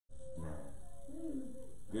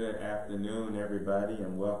afternoon, everybody,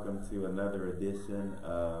 and welcome to another edition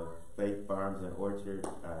of Faith Farms and Orchard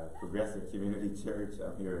Progressive Community Church.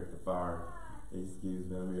 I'm here at the farm. Excuse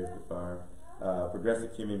me, I'm here at the farm.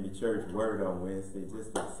 Progressive Community Church Word on Wednesday. Just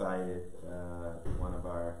excited. One of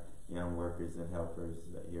our young workers and helpers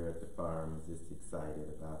here at the farm is just excited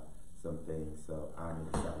about some things, so I'm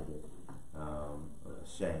excited.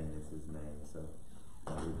 Shane is his name, so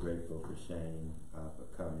we're grateful for Shane for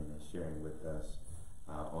coming and sharing with us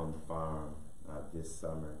on the farm this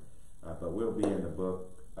summer. But we'll be in the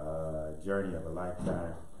book Journey of a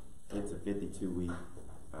Lifetime. It's a 52-week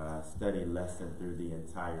study lesson through the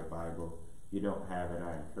entire Bible. If you don't have it,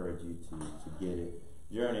 I encourage you to get it.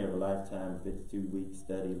 Journey of a Lifetime, 52-week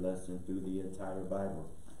study lesson through the entire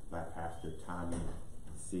Bible by Pastor Tommy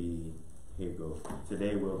C. Higgle.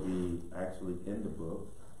 Today we'll be actually in the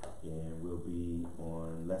book, and we'll be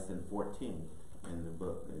on lesson 14 in the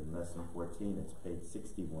book. In lesson 14, it's page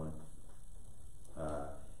 61.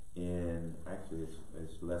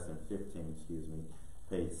 It's lesson 15, excuse me.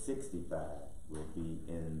 Page 65 will be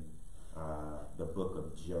in the book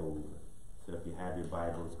of Job. So if you have your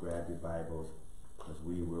Bibles, grab your Bibles, because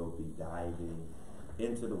we will be diving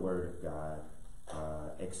into the Word of God,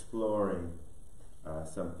 exploring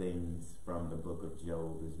some things from the book of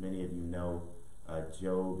Job. As many of you know,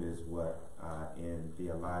 Job is what in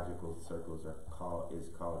theological circles is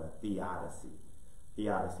called a theodicy.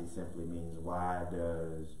 Theodicy simply means, why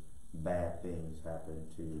does bad things happen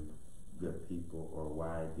to good people, or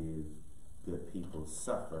why do good people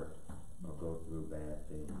suffer or go through bad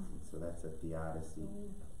things? And so that's a theodicy.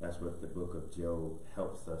 That's what the book of Job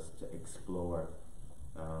helps us to explore.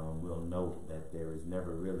 We'll note that there is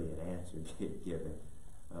never really an answer given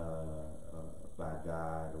by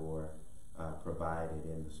God or provided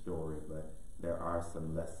in the story, but there are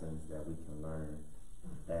some lessons that we can learn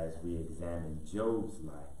as we examine Job's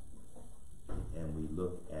life, and we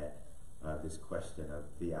look at this question of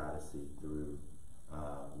theodicy through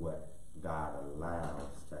what God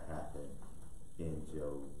allows to happen in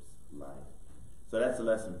Job's life. So that's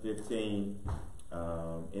lesson 15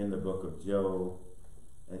 in the book of Job,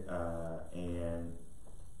 and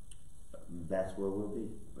that's where we'll be.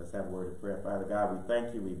 Let's have a word of prayer. Father God, we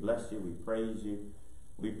thank you, we bless you, we praise you.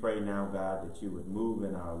 We pray now, God, that you would move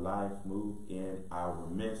in our life, move in our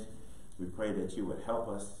midst. We pray that you would help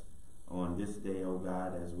us on this day, oh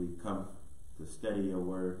God, as we come to study your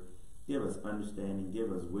word. Give us understanding,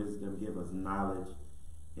 give us wisdom, give us knowledge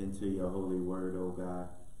into your holy word, oh God.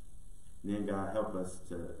 Then, God, help us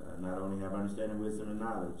to not only have understanding, wisdom, and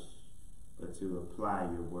knowledge, but to apply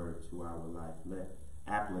your word to our life. Let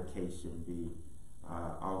application be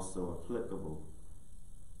also applicable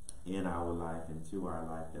in our life and to our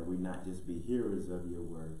life, that we not just be hearers of your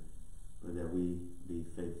word, but that we be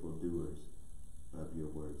faithful doers of your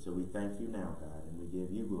word. So we thank you now, God, and we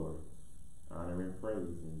give you glory, honor, and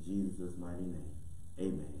praise in Jesus' mighty name.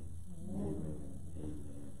 Amen. Amen.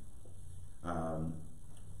 Amen.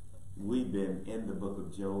 We've been in the book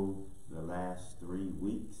of Job the last 3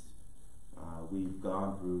 weeks. We've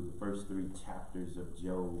gone through the first 3 chapters of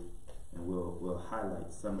Job, and we'll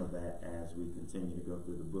highlight some of that as we continue to go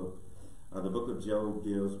through the book. The book of Job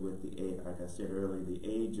deals with like I said earlier, the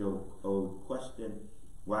age-old question: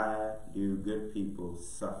 why do good people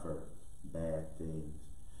suffer bad things?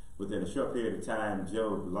 Within a short period of time,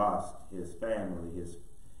 Job lost his family,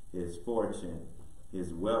 his fortune,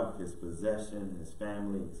 his wealth, his possession, his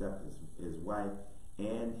family, except his wife,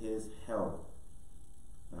 and his health.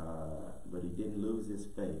 But he didn't lose his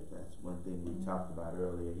faith. That's one thing we talked about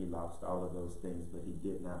earlier. He lost all of those things, but he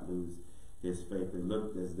did not lose his faith. It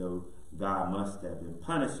looked as though God must have been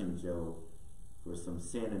punishing Job for some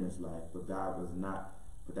sin in his life, but that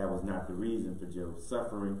was not the reason for Job's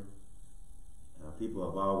suffering. People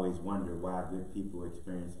have always wondered why good people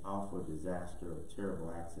experience awful disaster or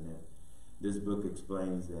terrible accident. This book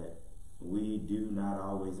explains that we do not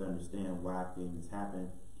always understand why things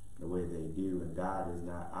happen the way they do, and God is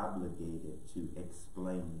not obligated to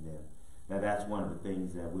explain them. Now, that's one of the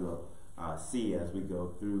things that we'll see as we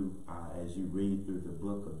go through, as you read through the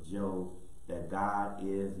book of Job, that God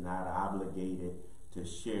is not obligated to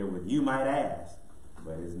share with you. Might ask,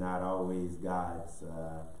 but it's not always God's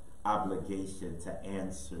obligation to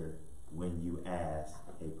answer when you ask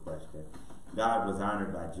a question. God was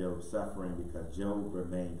honored by Job's suffering because Job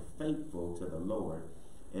remained faithful to the Lord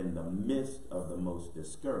in the midst of the most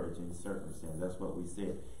discouraging circumstances. That's what we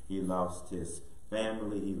said. He lost his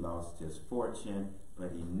family, he lost his fortune,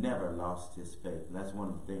 but he never lost his faith. And that's one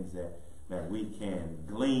of the things that we can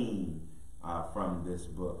glean from this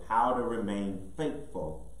book, how to remain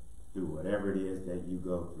faithful through whatever it is that you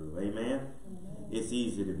go through. Amen? Amen. It's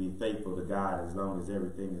easy to be faithful to God as long as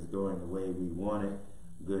everything is going the way we want it.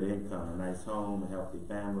 Good income, a nice home, a healthy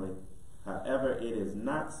family. However, it is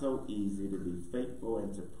not so easy to be faithful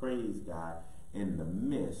and to praise God in the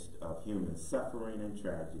midst of human suffering and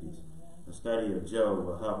tragedies. The study of Job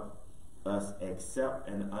will help us accept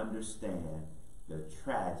and understand the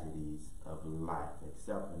tragedies of life.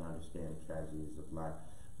 Accept and understand the tragedies of life.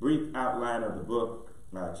 Brief outline of the book,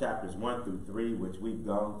 chapters 1 through 3, which we've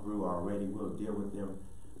gone through already. We'll deal with them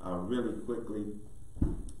really quickly.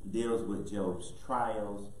 Deals with Job's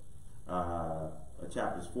trials.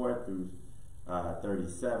 Chapters 4 through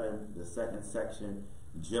 37, the second section,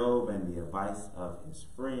 Job and the advice of his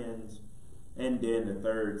friends. And then the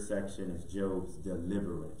third section is Job's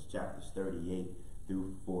deliverance, chapters 38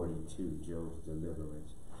 through 42, Job's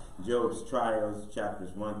deliverance. Job's trials,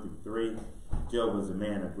 chapters 1 through 3. Job was a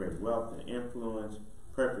man of great wealth and influence,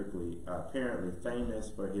 apparently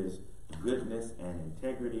famous for his goodness and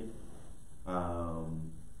integrity.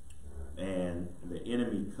 And the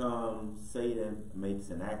enemy comes, Satan makes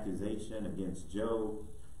an accusation against Job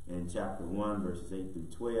in chapter 1, verses 8 through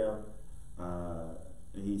 12.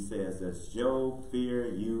 He says, "Does Job fear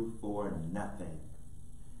you for nothing?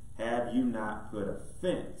 Have you not put a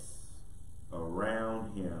fence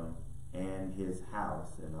around him and his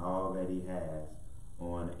house and all that he has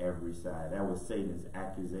on every side?" That was Satan's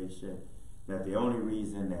accusation, that the only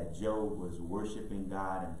reason that Job was worshiping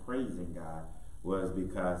God and praising God was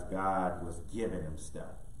because God was giving him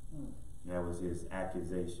stuff. That was his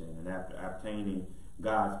accusation. And after obtaining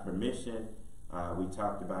God's permission, we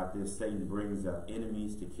talked about this, Satan brings up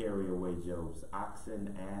enemies to carry away Job's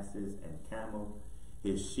oxen, asses, and camels.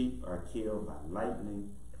 His sheep are killed by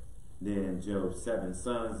lightning. Then Job's 7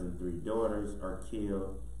 sons and 3 daughters are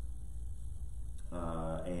killed.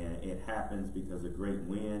 And it happens because a great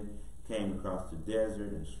wind came across the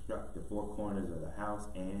desert and struck the 4 corners of the house,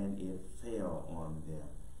 and it fell on them.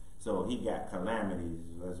 So he got calamities,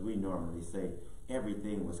 as we normally say.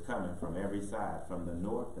 Everything was coming from every side, from the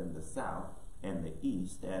north and the south and the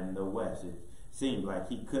east and the west. It seemed like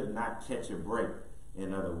he could not catch a break,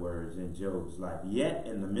 in other words, in Job's life. Yet,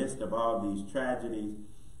 in the midst of all these tragedies,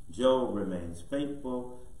 Job remains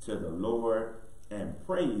faithful to the Lord and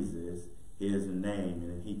praises his name.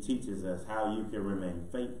 And he teaches us how you can remain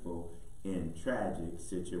faithful in tragic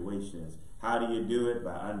situations. How do you do it?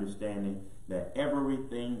 By understanding that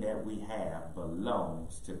everything that we have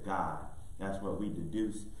belongs to God. That's what we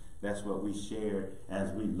deduced. That's what we shared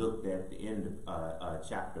as we looked at the end of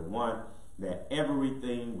chapter 1, that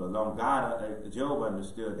everything belonged. Job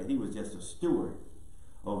understood that he was just a steward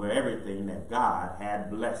over everything that God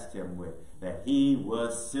had blessed him with, that he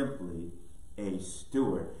was simply a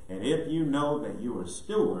steward. And if you know that you're a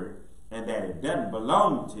steward and that it doesn't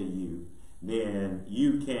belong to you, then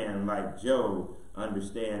you can, like Job,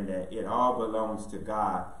 understand that it all belongs to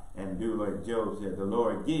God and do like Job said, the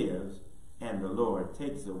Lord gives and the Lord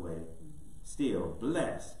takes away. Still,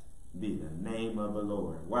 blessed be the name of the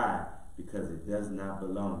Lord. Why? Because it does not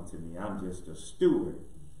belong to me. I'm just a steward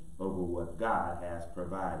over what God has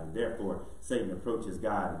provided. Therefore, Satan approaches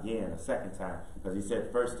God again a second time, because he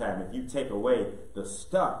said first time, if you take away the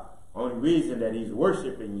stuff, only reason that he's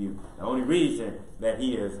worshiping you, the only reason that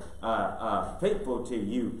he is faithful to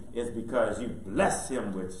you is because you bless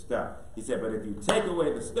him with stuff. He said, but if you take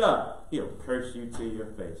away the stuff, he'll curse you to your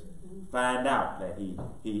face. Find out that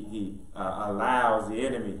he allows the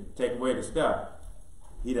enemy to take away the stuff.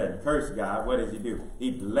 He doesn't curse God. What does he do?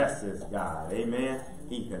 He blesses God. Amen.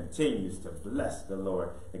 He continues to bless the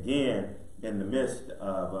Lord. Again, in the midst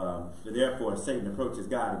of, therefore, Satan approaches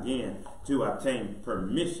God again to obtain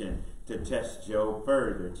permission to test Job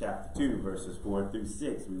further. Chapter 2, verses 4 through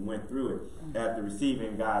 6. We went through it. After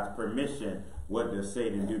receiving God's permission, what does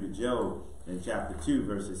Satan do to Job? In chapter 2,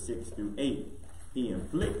 verses 6 through 8, he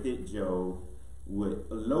inflicted Job with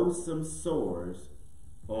loathsome sores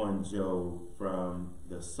on Job from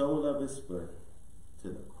the sole of his foot to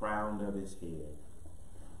the crown of his head.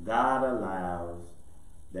 God allows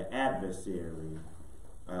the adversary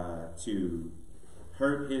to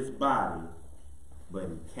hurt his body, but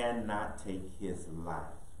he cannot take his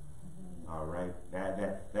life. All right?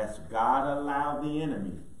 That's God allowed the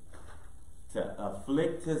enemy to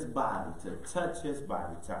afflict his body, to touch his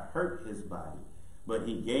body, to hurt his body. But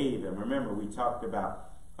he gave him, remember we talked about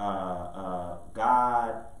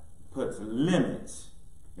God puts limits,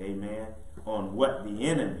 amen, on what the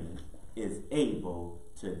enemy is able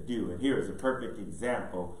to do. And here is a perfect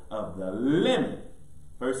example of the limit.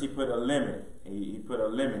 First he put a limit. He put a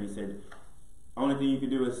limit. He said, only thing you can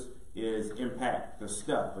do is impact the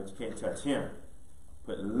stuff, but you can't touch him.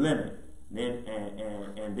 Put a limit.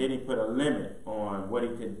 And then he put a limit on what he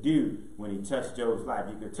could do when he touched Job's life.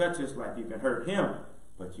 You could touch his life, you can hurt him,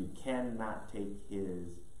 but you cannot take his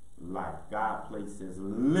life. God places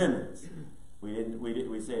limits.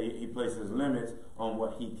 We say he places limits on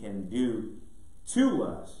what he can do to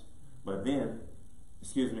us. But then,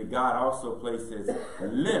 God also places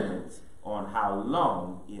limits on how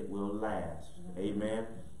long it will last. Amen.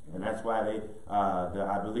 And that's why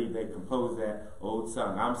I believe they composed that old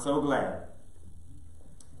song. I'm so glad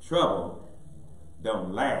trouble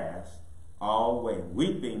don't last always.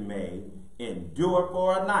 Weeping may endure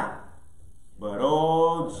for a night, but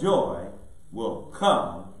all joy will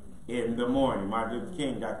come in the morning. Martin Luther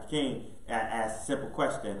King, Dr. King asked a simple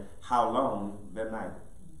question: how long the night?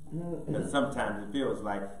 Because sometimes it feels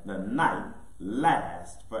like the night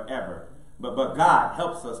lasts forever. But God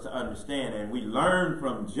helps us to understand, and we learn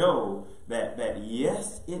from Job that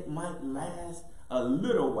yes, it might last a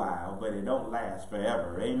little while, but it don't last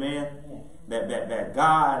forever. Amen? Yeah. That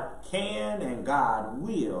God can and God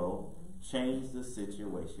will change the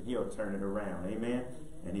situation. He'll turn it around. Amen?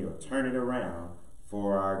 And he'll turn it around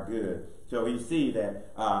for our good. So we see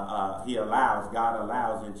that God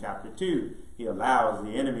allows in chapter 2, he allows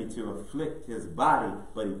the enemy to afflict his body,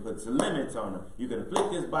 but he puts limits on him. You can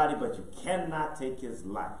afflict his body, but you cannot take his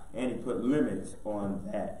life. And he put limits on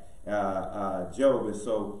that. Job is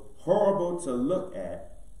so horrible to look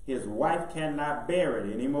at. His wife cannot bear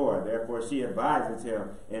it anymore. Therefore, she advises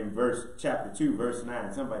him in chapter 2, verse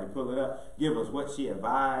 9. Somebody pull it up. Give us what she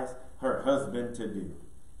advised her husband to do.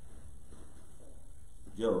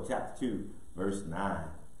 Job chapter 2, verse 9.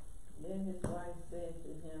 Then his wife said to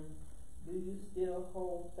him, do you still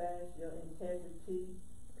hold fast your integrity?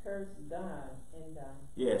 Curse God and die.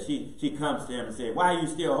 Yeah, she comes to him and says, why are you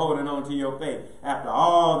still holding on to your faith after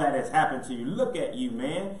all that has happened to you? Look at you,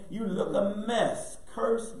 man. You look a mess.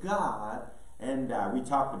 Curse God and die. We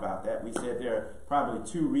talked about that. We said there are probably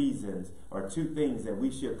two reasons or two things that we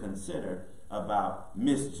should consider about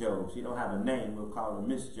Miss Job. She don't have a name. We'll call her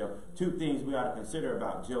Miss Job. Two things we ought to consider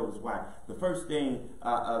about Job's wife. The first thing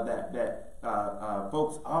that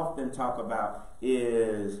folks often talk about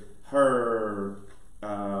is her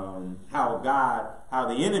how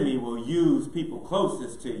the enemy will use people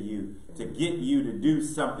closest to you to get you to do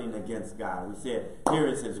something against God. We said here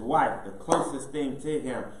is his wife, the closest thing to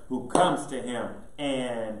him, who comes to him,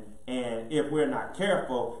 and if we're not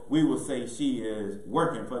careful, we will say she is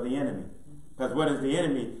working for the enemy. Because what does the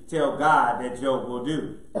enemy tell God that Job will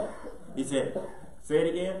do? He said, say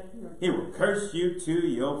it again. He will curse you to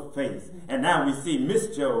your face. And now we see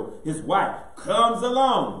Miss Job, his wife, comes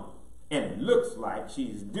along. And it looks like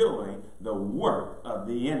she's doing the work of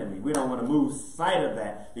the enemy. We don't want to lose sight of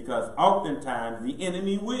that, because oftentimes the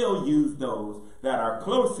enemy will use those that are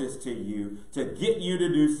closest to you to get you to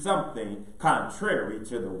do something contrary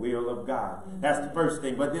to the will of God. That's the first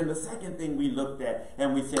thing. But then the second thing we looked at,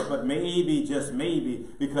 and we said, but maybe, just maybe,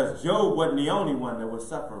 because Job wasn't the only one that was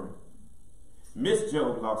suffering. Miss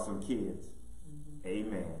Job lost some kids.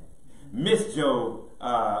 Amen. Miss Job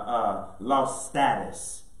lost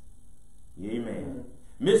status. Amen.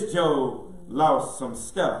 Miss Job lost some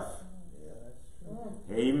stuff.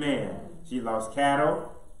 Amen. She lost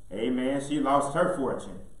cattle. Amen. She lost her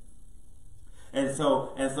fortune. And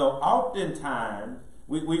so oftentimes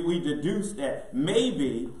we deduce that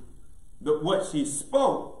maybe what she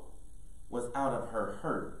spoke was out of her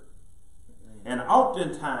hurt. And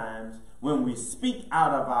oftentimes when we speak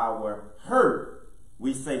out of our hurt,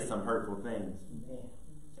 we say some hurtful things.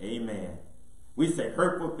 Amen. We say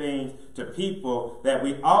hurtful things to people that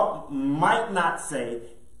we might not say,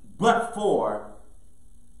 but for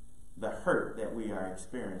the hurt that we are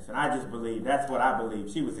experiencing. I just believe, that's what I believe.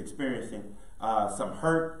 She was experiencing some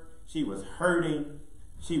hurt. She was hurting.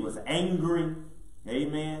 She was angry.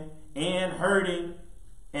 Amen. And hurting.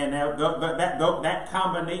 And that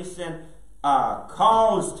combination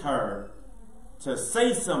caused her to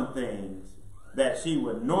say some things that she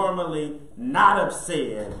would normally not have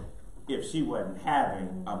said if she wasn't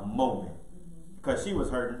having a moment, because she was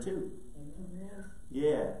hurting too.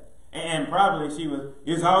 Yeah. And probably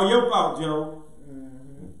it's all your fault, Joe.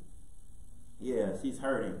 Yeah, she's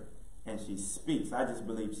hurting and she speaks. I just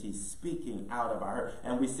believe she's speaking out of our hurt.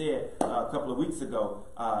 And we said a couple of weeks ago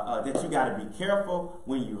that you got to be careful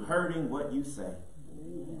when you're hurting what you say.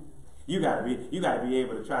 You got to be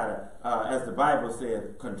able to try to, as the Bible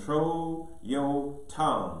says, control your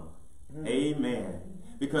tongue. Amen.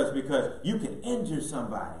 Because you can injure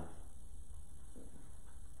somebody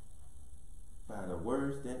by the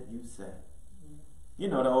words that you say. You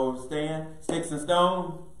know the old saying, sticks and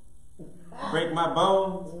stones break my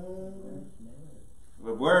bones,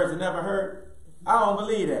 But words are never hurt. I don't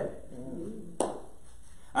believe that.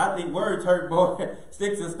 I think words hurt more.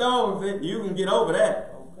 Sticks and stones, you can get over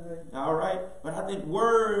that. Okay. All right? But I think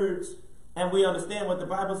words, and we understand what the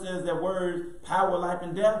Bible says, that words power life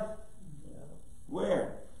and death. Yeah.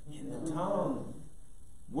 Where? In the tongue.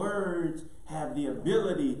 Words have the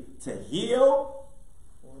ability to heal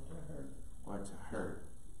Or to hurt. or to hurt.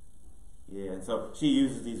 Yeah, and so she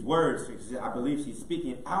uses these words. I believe she's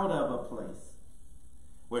speaking out of a place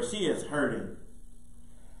where she is hurting.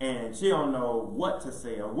 And she don't know what to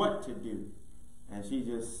say or what to do. And she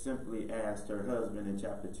just simply asked her husband in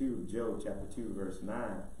chapter 2, Job chapter 2, verse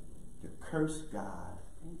 9, to curse God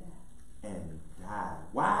and die.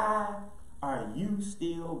 Why are you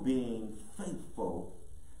still being faithful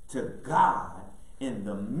to God in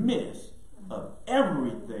the midst of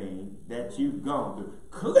everything that you've gone through?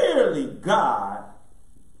 Clearly, God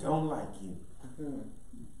don't like you.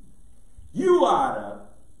 You ought to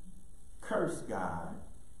curse God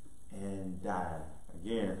and die.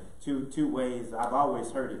 Again, two ways I've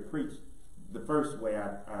always heard it preached. The first way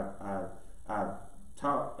I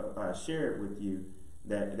shared with you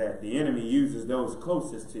that the enemy uses those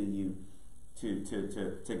closest to you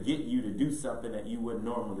to get you to do something that you wouldn't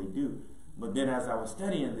normally do. But then as I was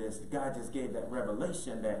studying this, God just gave that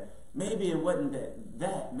revelation that maybe it wasn't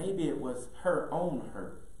that maybe it was her own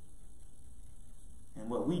hurt. And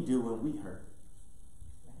what we do when we hurt.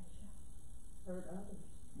 Hurt others.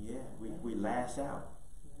 Yeah, we lash out.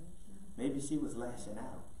 Maybe she was lashing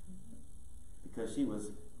out because she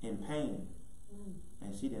was in pain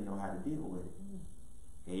and she didn't know how to deal with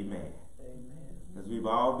it. Amen. Amen. Because we've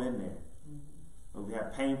all been there. But we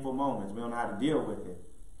have painful moments. We don't know how to deal with it.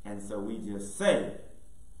 And so we just say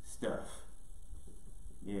stuff.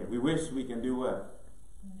 Yeah, we wish we can do what?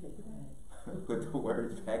 Put the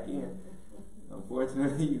words back in.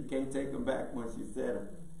 Unfortunately, you can't take them back once you said them.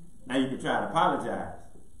 Now you can try to apologize.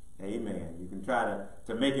 Amen. You can try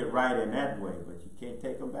to make it right in that way, but you can't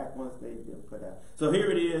take them back once they've been put out. So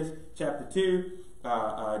here it is, chapter 2.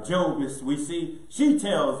 Job is, we see, she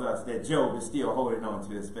tells us that Job is still holding on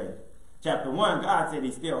to his faith. Chapter 1, God said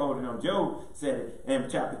he's still holding on. Job said it. And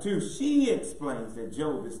chapter 2, she explains that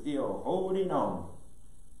Job is still holding on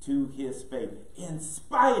to his faith in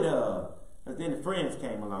spite of. Because then the friends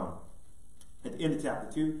came along at the end of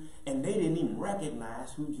chapter 2, and they didn't even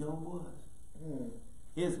recognize who Job was.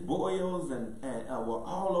 His boils and were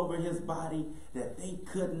all over his body that they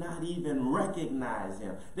could not even recognize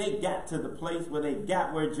him. They got to the place where they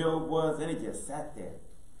got where Job was, and they just sat there.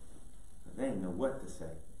 They didn't know what to say.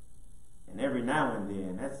 And every now and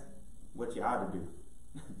then, that's what you ought to do.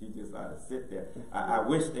 You just ought to sit there. I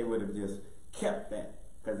wish they would have just kept that.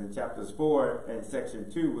 Because in chapters 4 and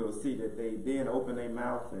section 2, we'll see that they then opened their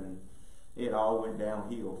mouth and it all went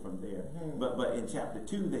downhill from there. But in chapter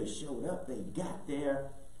 2, they showed up. They got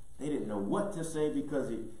there. They didn't know what to say because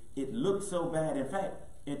it looked so bad. In fact,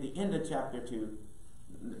 at the end of chapter 2,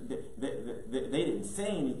 they didn't say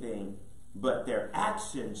anything, but their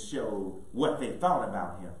actions showed what they thought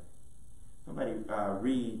about him. Somebody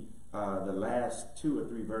read the last 2 or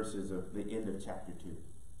 3 verses of the end of chapter 2.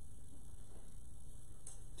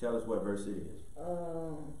 Tell us what verse it is.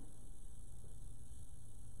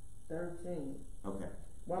 13. Okay.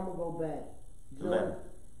 Well, I'm going to go back. 11.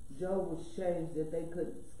 Job was changed that they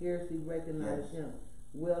could scarcely recognize Yes. him.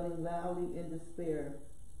 Wailing loudly in despair,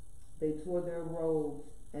 they tore their robes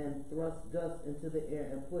and thrust dust into the air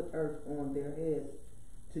and put earth on their heads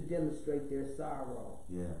to demonstrate their sorrow.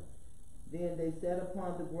 Yeah. Then they sat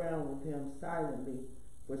upon the ground with him silently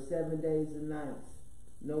for 7 days and nights,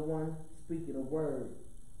 no one speaking a word,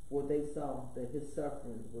 for they saw that his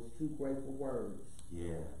suffering was too great for words.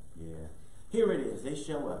 Yeah. Yeah. Here it is. They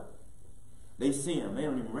show up. They see him. They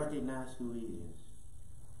don't even recognize who he is.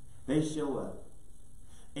 They show up.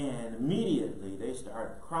 And immediately they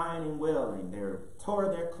start crying and wailing. They tore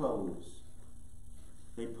their clothes.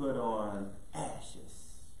 They put on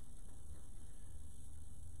ashes.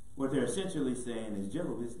 What they're essentially saying is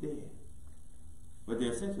Job is dead. What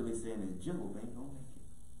they're essentially saying is Job ain't gonna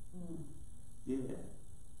make it.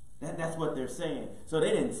 Yeah. That's what they're saying. So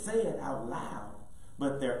they didn't say it out loud,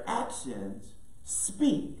 but their actions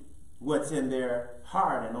speak what's in their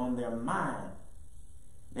heart and on their mind.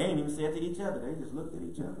 They ain't even said it to each other. They just looked at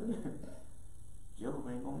each other. Job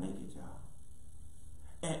ain't gonna make it, y'all.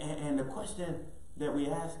 And the question that we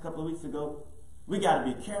asked a couple of weeks ago, we got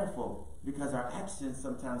to be careful because our actions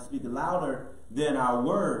sometimes speak louder than our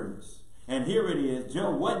words. And here it is.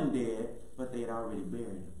 Job wasn't dead, but they had already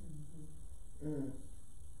buried him.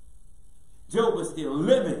 Job was still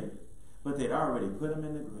living, but they'd already put him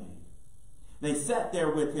in the grave. They sat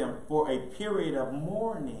there with him for a period of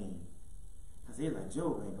mourning. Because they're like,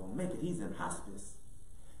 Job ain't going to make it. He's in hospice.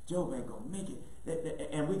 Job ain't going to make it.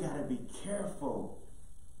 And we got to be careful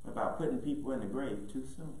about putting people in the grave too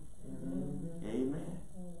soon. Mm-hmm. Amen.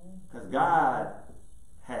 Because God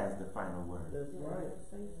has the final word. That's right.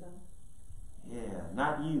 Say so. Yeah,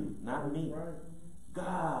 not you, not me. Right.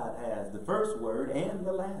 God has the first word and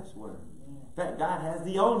the last word. In fact, God has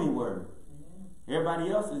the only word.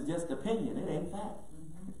 Everybody else is just opinion. It ain't fact.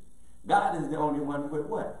 God is the only one with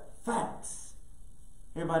what? Facts.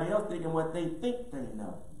 Everybody else thinking what they think they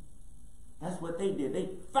know. That's what they did. They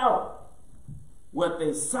thought what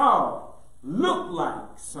they saw looked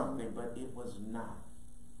like something, but it was not.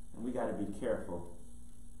 And we got to be careful.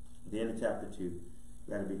 At the end of chapter 2,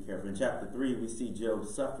 we got to be careful. In chapter 3, we see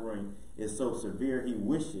Job's suffering is so severe he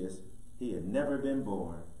wishes he had never been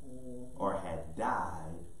born or had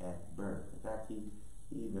died at birth. In fact, he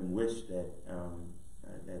even wished that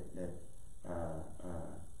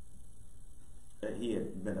that he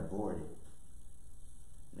had been aborted.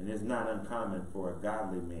 And it's not uncommon for a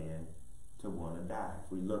godly man to want to die.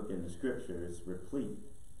 If we look in the scripture, it's replete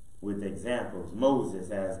with examples. Moses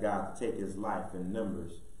asked God to take his life in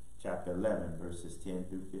Numbers chapter 11, verses 10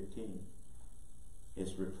 through 15.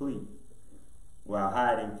 It's replete. While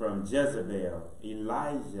hiding from Jezebel,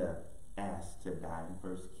 Elijah asked to die in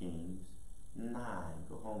 1 Kings 9.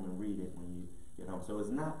 Go home and read it when you get home. So it's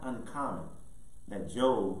not uncommon that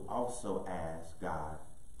Job also asked God,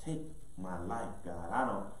 take my life, God. I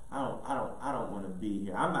don't want to be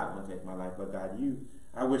here. I'm not going to take my life, but God,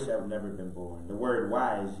 I wish I would never been born. The word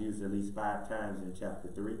why is used at least 5 times in chapter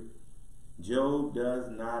 3. Job does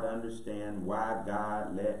not understand why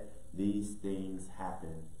God let these things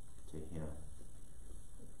happen to him.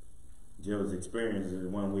 Job's experience is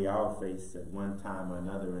one we all face at one time or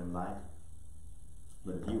another in life.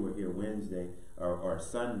 But if you were here Wednesday or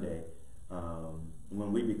Sunday,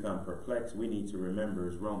 when we become perplexed, we need to remember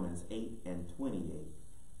is Romans 8 and 28.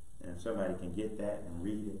 And if somebody can get that and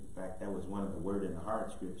read it. In fact, that was one of the word in the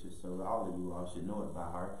heart scriptures, so all of you all should know it by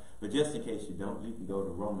heart. But just in case you don't, you can go to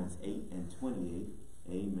Romans 8 and 28.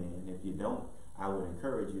 Amen. If you don't, I would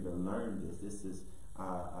encourage you to learn this. This is,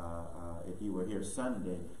 if you were here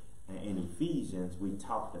Sunday, in Ephesians, we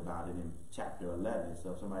talked about it in chapter 11.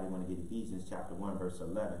 So if somebody want to get Ephesians chapter 1, verse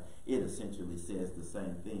 11, it essentially says the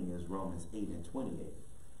same thing as Romans 8 and 28.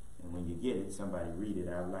 And when you get it, somebody read it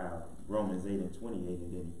out loud. Romans 8 and 28,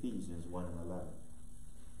 and then Ephesians 1 and 11.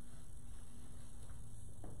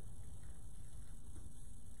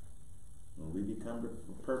 When we become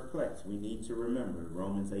perplexed, we need to remember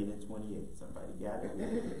Romans 8 and 28. Somebody got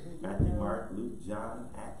it? Matthew, Mark, Luke, John,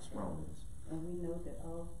 Acts, Romans. And we know that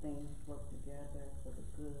all things work together for the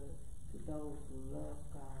good to those who love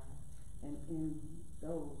God and in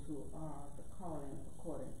those who are the calling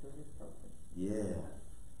according to his purpose. Yeah.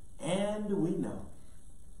 And we know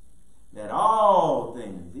that all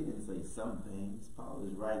things, he didn't say some things, Paul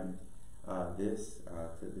is writing this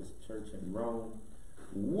to this church in Rome,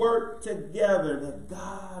 work together, that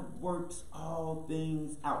God works all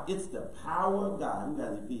things out. It's the power of God. Who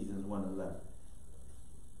has Ephesians 1:11?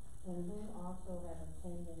 And who also have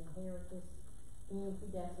obtained an inheritance being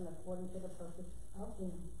predestined according to the purpose of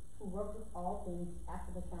him who worketh all things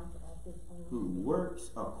after the counsel of his own. Who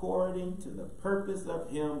works according to the purpose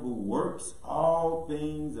of him who works all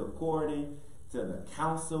things according to the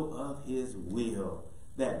counsel of his will.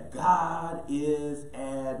 That God is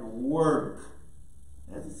at work.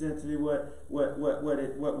 That's essentially what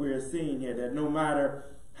we're seeing here. That no matter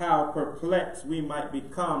how perplexed we might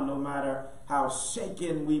become, no matter how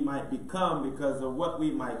shaken we might become because of what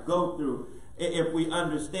we might go through, if we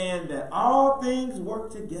understand that all things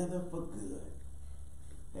work together for good,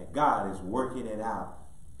 that God is working it out,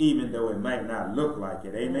 even though it might not look like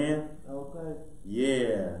it. Amen? Okay.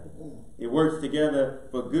 Yeah. It works together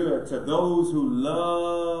for good to those who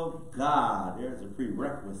love God. There's a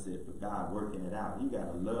prerequisite for God working it out. You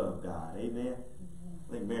got to love God. Amen?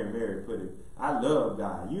 I think Mary put it, I love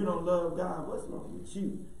God. You don't love God, what's wrong with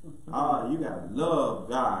you? You got to love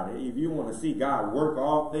God. If you want to see God work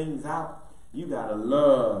all things out, you got to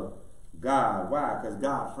love God. Why? Because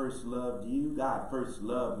God first loved you. God first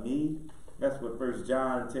loved me. That's what 1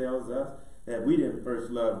 John tells us, that we didn't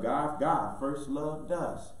first love God. God first loved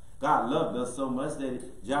us. God loved us so much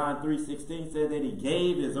that John 3:16 said that he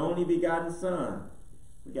gave his only begotten son.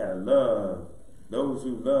 We got to love those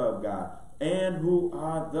who love God and who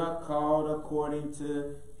are the called according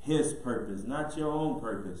to his purpose, not your own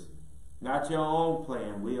purpose, not your own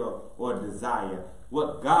plan, will, or desire.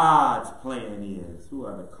 What God's plan is, who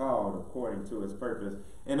are the called according to his purpose.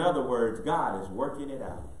 In other words, God is working it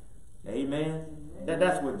out. Amen.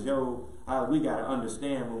 That's what Job, we got to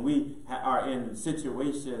understand when we are in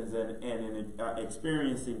situations and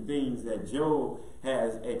experiencing things that Job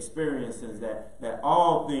has experienced, is that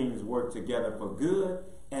all things work together for good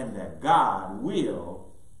and that God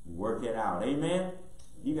will work it out. Amen.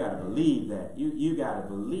 You got to believe that. You got to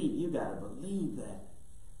believe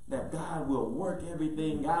that God will work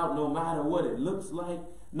everything out, no matter what it looks like,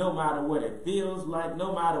 no matter what it feels like,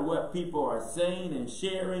 no matter what people are saying and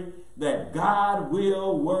sharing, that God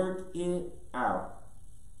will work it out.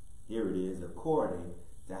 Here it is, according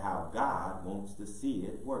to how God wants to see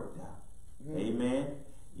it worked out. Amen.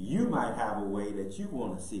 You might have a way that you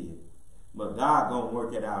want to see it, but God gonna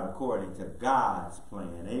work it out according to God's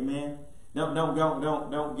plan. Amen.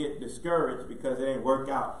 Don't get discouraged because it ain't work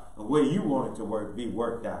out the way you want it to be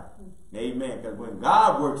worked out. Amen. Because when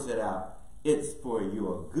God works it out, it's for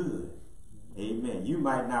your good. Amen. You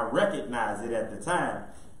might not recognize it at the time,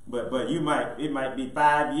 but it might be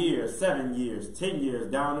 5 years, 7 years, 10 years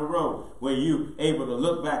down the road where you able to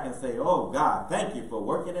look back and say, oh God, thank you for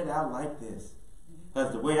working it out like this.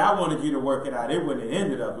 Because the way I wanted you to work it out, it wouldn't have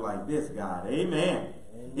ended up like this, God. Amen.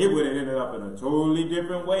 It would have ended up in a totally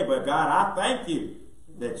different way. But God, I thank you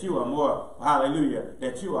that you are more, hallelujah,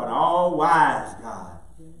 that you are an all-wise God.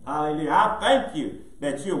 Hallelujah. I thank you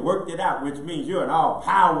that you worked it out, which means you're an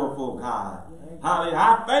all-powerful God. Hallelujah.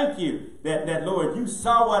 I thank you that, Lord, you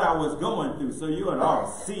saw what I was going through, so you're an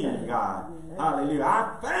all-seeing God. Hallelujah.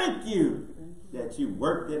 I thank you that you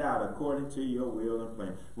worked it out according to your will and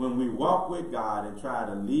plan. When we walk with God and try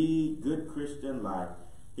to lead good Christian life,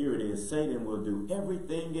 here it is, Satan will do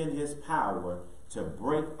everything in his power to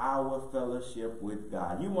break our fellowship with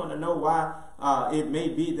God. You want to know why it may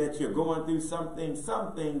be that you're going through some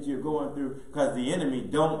things you're going through because the enemy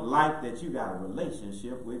don't like that you got a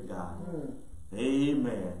relationship with God.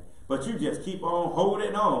 Amen. But you just keep on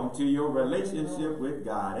holding on to your relationship with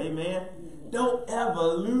God. Amen. Don't ever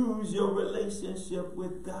lose your relationship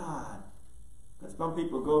with God. Because some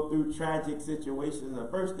people go through tragic situations and the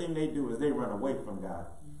first thing they do is they run away from God.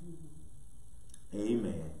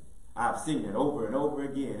 Amen. I've seen it over and over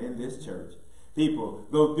again in this church. People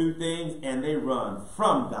go through things and they run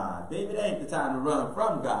from God. Baby, that ain't the time to run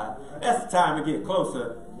from God. That's the time to get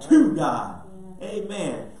closer to God.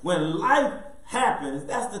 Amen. When life happens,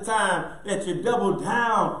 that's the time that you double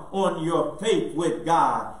down on your faith with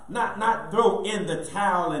God. Not throw in the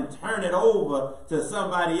towel and turn it over to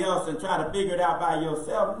somebody else and try to figure it out by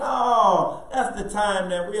yourself. No, that's the time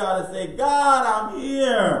that we ought to say, God, I'm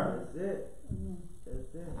here. That's it.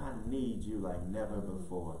 That's it. I need you like never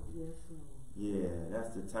before. Yeah,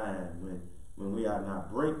 that's the time when we are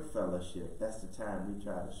not break fellowship. That's the time we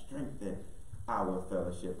try to strengthen our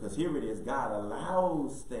fellowship. Because here it is, God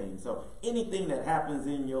allows things. So anything that happens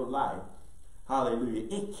in your life, hallelujah,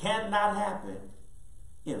 it cannot happen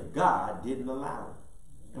if God didn't allow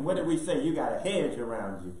it. And what did we say? You got a hedge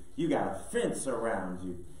around you. You got a fence around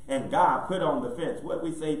you. And God put on the fence. What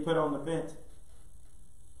we say put on the fence?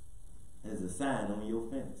 There's a sign on your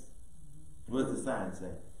fence. What does the sign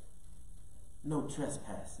say? No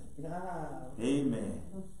trespassing. Amen.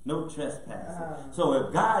 No trespassing. So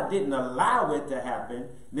if God didn't allow it to happen,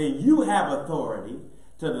 then you have authority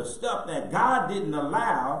to the stuff that God didn't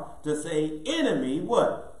allow to say, enemy,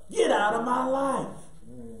 what? Get out of my life.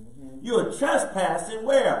 You're trespassing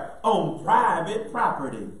where? On private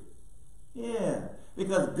property. Yeah.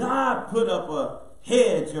 Because God put up a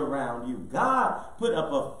hedge around you. God put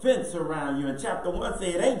up a fence around you. And chapter 1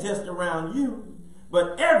 says it ain't just around you,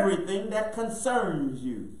 but everything that concerns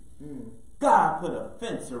you. God put a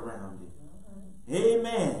fence around it.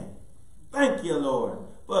 Amen. Thank you, Lord,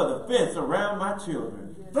 for the fence around my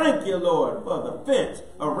children. Thank you, Lord, for the fence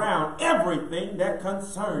around everything that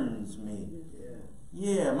concerns me.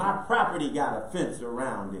 Yeah, my property got a fence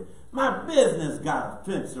around it. My business got a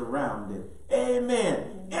fence around it.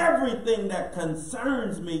 Amen. Everything that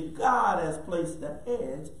concerns me, God has placed a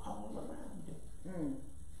hedge all around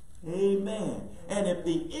it. Amen. And if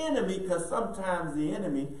the enemy, because sometimes the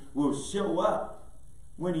enemy will show up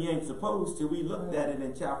when he ain't supposed to. We looked at it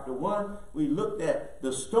in chapter 1. We looked at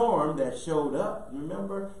the storm that showed up.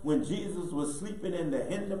 Remember when Jesus was sleeping in the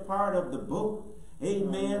hinder part of the boat?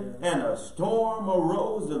 Amen. And a storm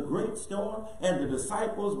arose, a great storm, and the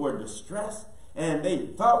disciples were distressed, and they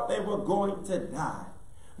thought they were going to die.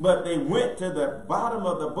 But they went to the bottom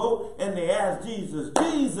of the boat, and they asked Jesus,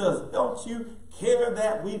 Jesus, don't you care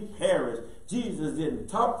that we perish? Jesus didn't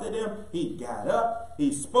talk to them. He got up.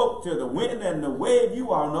 He spoke to the wind and the wave.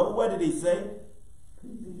 You all know, what did he say?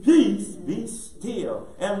 Peace, be still.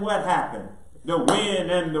 And what happened? The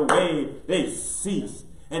wind and the wave, they ceased.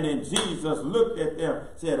 And then Jesus looked at them,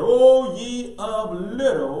 said, "O ye of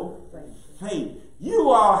little faith." You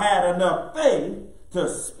all had enough faith to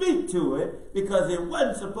speak to it because it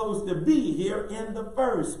wasn't supposed to be here in the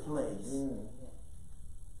first place.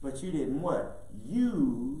 But you didn't what?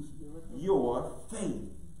 Use your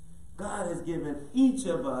faith. God has given each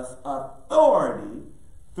of us authority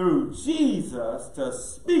through Jesus to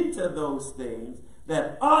speak to those things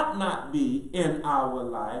that ought not be in our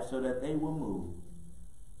life so that they will move.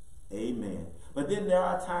 Amen. But then there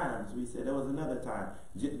are times, we said there was another time,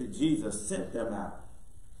 that Jesus sent them out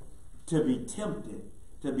to be tempted,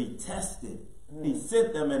 to be tested. He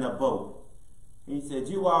sent them in a boat. He said,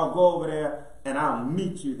 you all go over there and I'll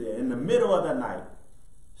meet you there. In the middle of the night,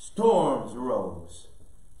 storms rose.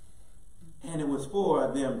 And it was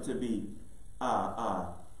for them to be,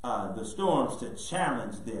 the storms to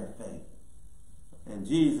challenge their faith. And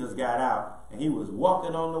Jesus got out and he was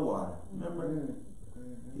walking on the water. Remember?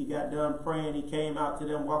 He got done praying. He came out to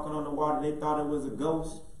them walking on the water. They thought it was a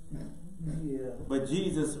ghost. Yeah. But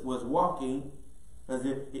Jesus was walking as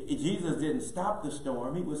if Jesus didn't stop the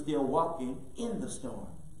storm. He was still walking in the storm.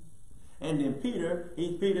 And then Peter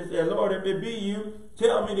said, Lord, if it be you,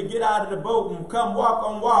 tell me to get out of the boat and come walk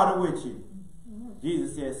on water with you.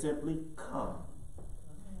 Jesus said simply, come.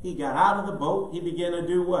 He got out of the boat. He began to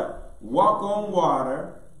do what? Walk on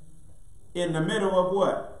water in the middle of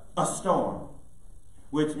what? A storm.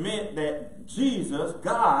 Which meant that Jesus,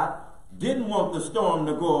 God, didn't want the storm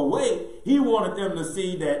to go away. He wanted them to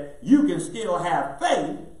see that you can still have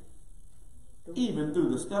faith even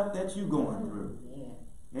through the stuff that you're going through.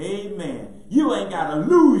 Amen. You ain't got to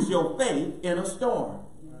lose your faith in a storm.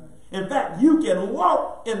 In fact, you can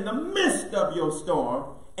walk in the midst of your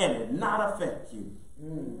storm and it not affect you.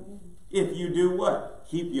 If you do what?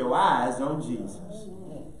 Keep your eyes on Jesus.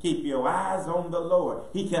 Keep your eyes on the Lord.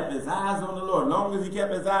 He kept his eyes on the Lord. As long as he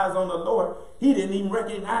kept his eyes on the Lord, he didn't even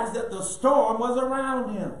recognize that the storm was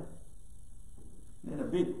around him. Then a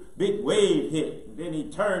big wave hit. Then he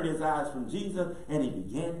turned his eyes from Jesus and he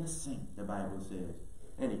began to sink, the Bible says.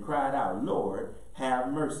 And he cried out, Lord,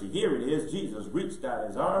 have mercy. Here it is. Jesus reached out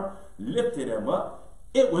his arm, lifted him up.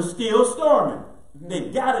 It was still storming. They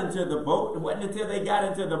got into the boat. It wasn't until they got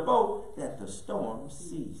into the boat that the storm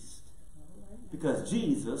ceased. Because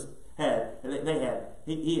Jesus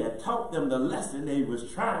he had taught them the lesson that he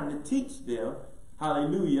was trying to teach them,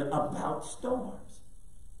 hallelujah, about storms.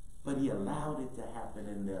 But he allowed it to happen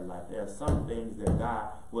in their life. There are some things that God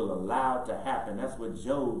will allow to happen. That's what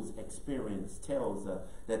Job's experience tells us,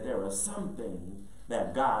 that there are some things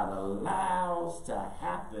that God allows to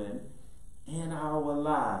happen in our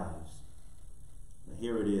lives. But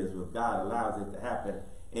here it is, if God allows it to happen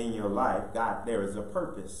in your life, there is a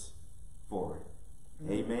purpose for it.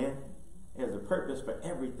 Amen. There's a purpose for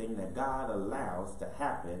everything that God allows to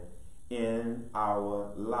happen in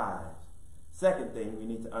our lives. Second thing, we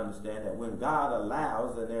need to understand that when God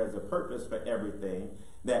allows, and there's a purpose for everything,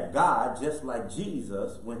 that God, just like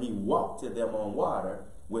Jesus, when he walked to them on water,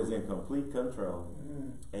 was in complete control.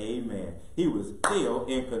 Amen. He was still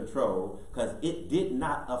in control because it did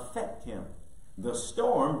not affect him. The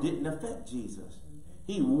storm didn't affect Jesus.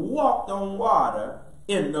 He walked on water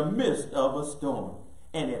in the midst of a storm.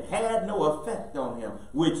 And it had no effect on him,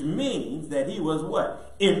 which means that he was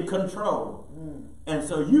what? In control. And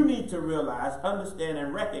so you need to realize, understand,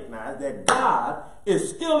 and recognize that God is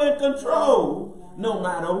still in control no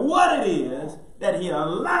matter what it is that he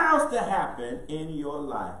allows to happen in your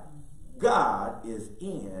life. God is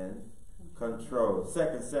in control.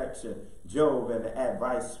 Second section, Job and the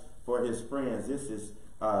advice for his friends. This is,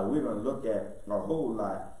 we're going to look at a whole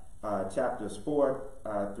lot. Chapters 4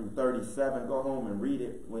 through 37. Go home and read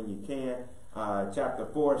it when you can. Chapter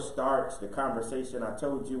 4 starts the conversation I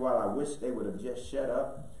told you all. I wish they would have just shut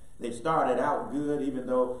up. They started out good, even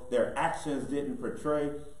though their actions didn't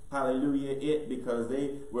portray, hallelujah, it, because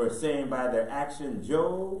they were saying by their action,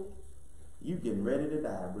 Job, you getting ready to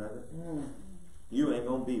die, brother. You ain't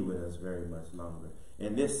going to be with us very much longer.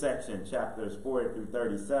 In this section, chapters 4 through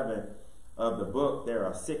 37, of the book, there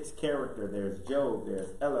are 6 characters. There's Job, there's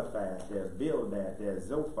Eliphaz, there's Bildad, there's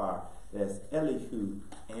Zophar, there's Elihu,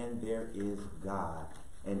 and there is God.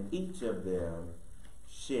 And each of them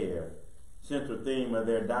share. Central theme of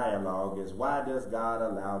their dialogue is, why does God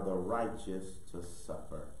allow the righteous to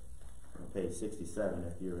suffer? On page 67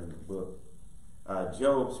 if you're in the book.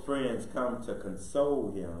 Job's friends come to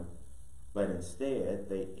console him, but instead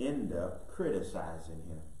they end up criticizing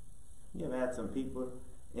him. You ever had some people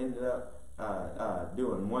ended up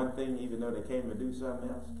doing one thing even though they came to do something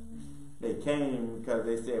else? They came because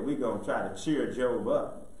they said, we're going to try to cheer Job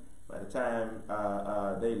up. By the time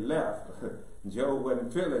they left, Job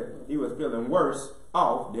wasn't feeling, he was feeling worse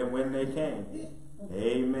off than when they came.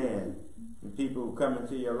 Amen. And people who come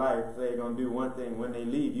into your life say they're going to do one thing. When they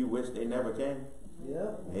leave, you wish they never came.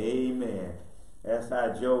 Yep. Amen. That's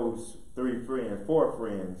how Job's four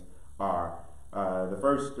friends are. The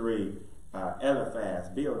first three, Eliphaz,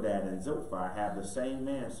 Bildad, and Zophar, have the same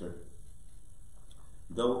answer,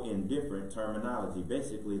 though in different terminology.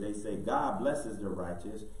 Basically, they say God blesses the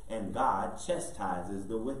righteous and God chastises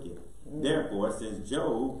the wicked. Therefore, since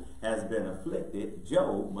Job has been afflicted,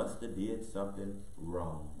 Job must have did something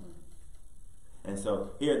wrong. And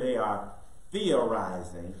so here they are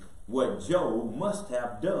theorizing what Job must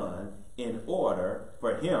have done in order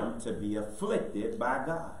for him to be afflicted by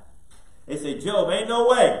God. They say, Job, ain't no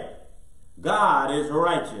way. God is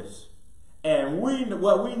righteous. And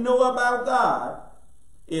what we know about God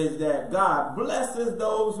is that God blesses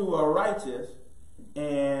those who are righteous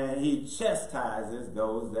and he chastises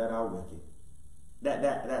those that are wicked.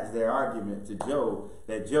 That's their argument to Job,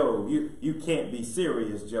 that Job, you can't be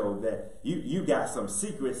serious, Job, that you got some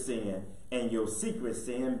secret sin and your secret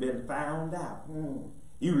sin been found out.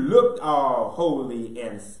 You looked all holy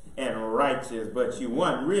and righteous, but you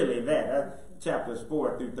weren't really that. That's chapters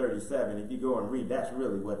 4 through 37. If you go and read, that's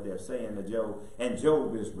really what they're saying to Job. And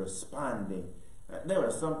Job is responding. There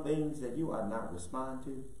are some things that you ought not respond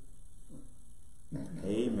to.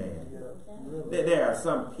 Amen. There are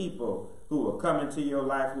some people who will come into your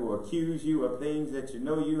life who will accuse you of things that you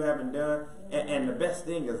know you haven't done. And the best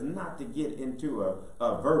thing is not to get into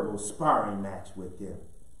a verbal sparring match with them.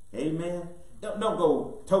 Amen. Don't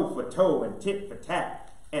go toe for toe and tit for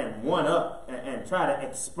tat and one up and try to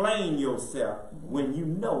explain yourself when you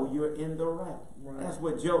know you're in the right. That's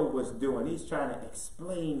what Job was doing. He's trying to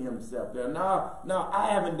explain himself. No, I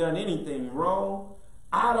haven't done anything wrong.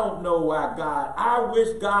 I don't know why God, I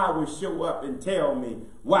wish God would show up and tell me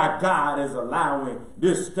why God is allowing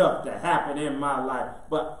this stuff to happen in my life.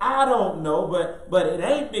 But I don't know, but it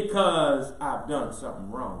ain't because I've done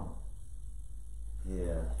something wrong.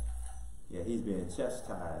 Yeah, he's being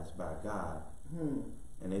chastised by God.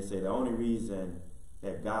 And they say the only reason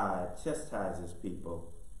that God chastises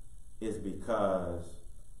people is because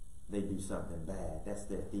they do something bad. That's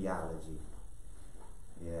their theology.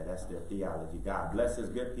 Yeah, that's their theology. God blesses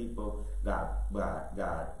good people. God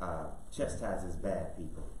chastises bad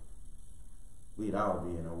people. We'd all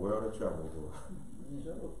be in a world of trouble, boy.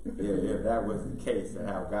 If that was the case of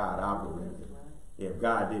how God operated. If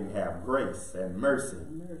God didn't have grace and mercy,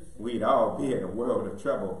 we'd all be in a world of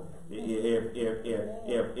trouble. If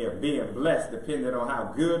being blessed depended on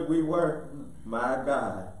how good we were, my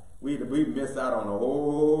God, we'd miss out on a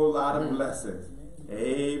whole lot of blessings.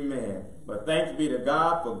 Amen. But thanks be to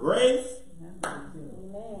God for grace.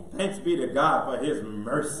 Thanks be to God for his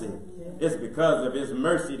mercy. It's because of his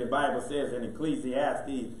mercy, the Bible says in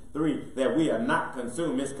Ecclesiastes 3, that we are not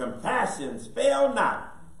consumed. His compassions fail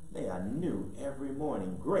not. They are new every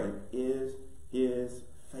morning. Great is his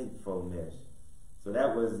faithfulness. So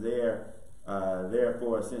that was their,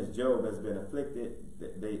 therefore, since Job has been afflicted,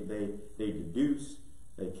 they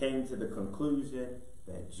came to the conclusion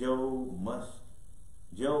that Job,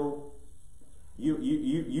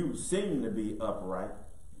 you seem to be upright,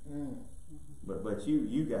 but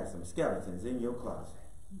you got some skeletons in your closet.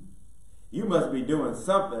 You must be doing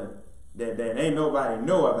something that ain't nobody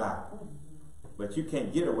know about. But you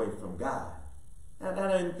can't get away from God.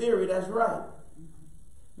 Now, in theory, that's right.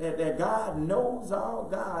 That God knows all,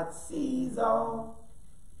 God sees all,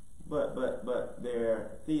 but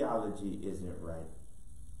their theology isn't right.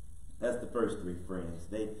 That's the first three friends.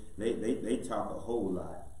 They talk a whole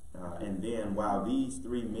lot. And then while these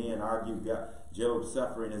three men argue Job's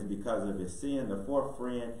suffering is because of his sin, the fourth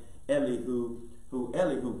friend, Elihu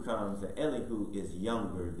comes, and Elihu is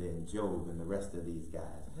younger than Job and the rest of these guys.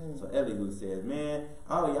 So Elihu says, man,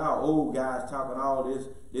 all y'all old guys talking all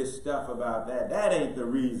this stuff about that ain't the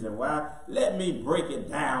reason why. Let me break it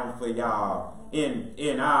down for y'all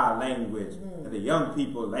in our language, the young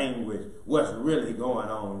people language, what's really going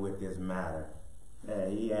on with this matter.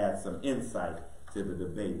 He adds some insight to the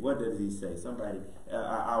debate. What does he say? Somebody,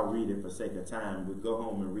 I'll read it for sake of time. We'll go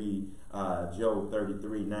home and read Job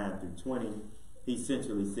 33, 9 through 20. He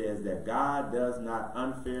essentially says that God does not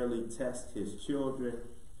unfairly test his children,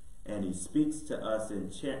 and he speaks to us in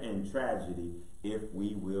tragedy if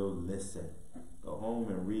we will listen. Go home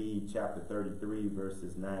and read chapter 33,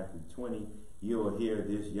 verses 9 through 20. You'll hear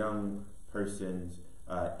this young person's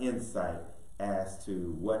insight as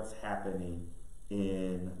to what's happening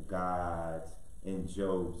in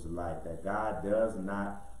Job's life. That God does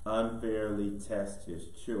not unfairly test his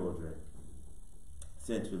children.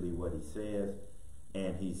 Essentially what he says,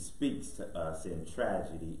 and he speaks to us in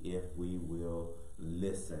tragedy if we will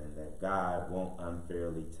listen, that God won't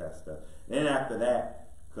unfairly test us. Then after that,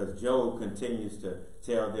 because Job continues to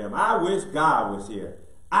tell them, I wish God was here.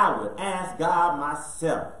 I would ask God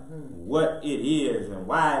myself what it is and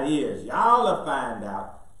why it is. Y'all will find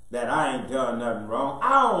out that I ain't done nothing wrong.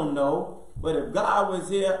 I don't know, but if God was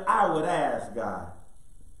here, I would ask God.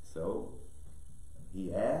 So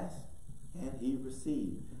he asked and he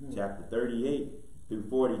received. Chapter 38 through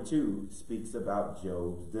 42 speaks about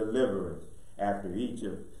Job's deliverance. After each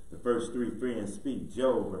of the first three friends speak,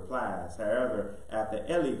 Job replies. However, after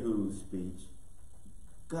Elihu's speech,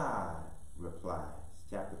 God replies.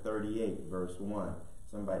 Chapter 38, verse 1.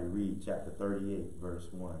 Somebody read chapter 38, verse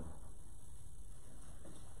 1.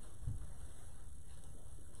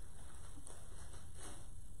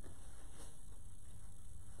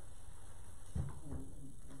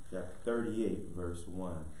 Chapter 38, verse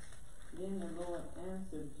 1. Then the Lord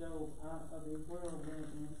answered Job out of a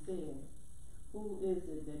whirlwind and said, Who is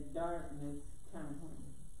it that darkness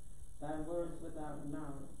comprehends? Thy words without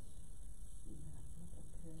knowledge.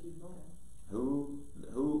 Keep going.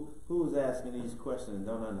 Who's asking these questions and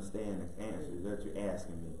don't understand the answers that you're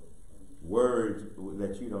asking me? Words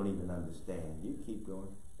that you don't even understand. You keep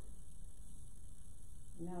going.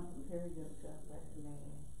 Now prepare yourself like a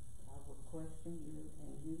man. I will question you,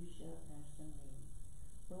 and you shall answer me.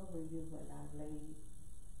 Where were you when I laid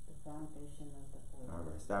the foundation of the earth? All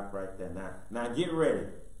right, stop right there. Now get ready,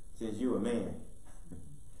 since you're a man.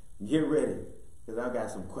 Get ready, because I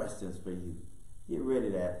got some questions for you. Get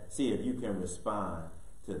ready to see if you can respond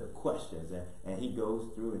to the questions. And he goes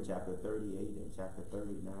through in chapter 38 and chapter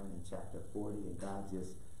 39 and chapter 40, and God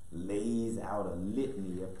just lays out a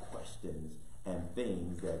litany of questions and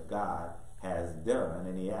things that God has done.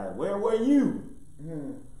 And he asked, where were you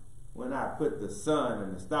when I put the sun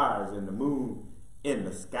and the stars and the moon in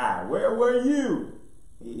the sky? Where were you?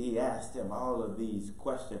 He asked him all of these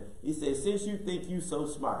questions. He said, since you think you so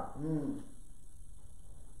smart,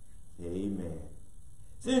 amen.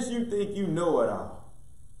 Since you think you know it all,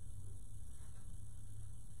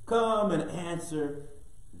 come and answer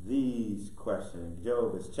these questions.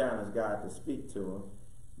 Job has challenged God to speak to him.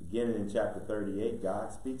 Beginning in chapter 38,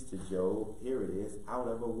 God speaks to Job. Here it is, out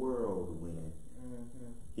of a whirlwind.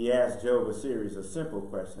 He asked Job a series of simple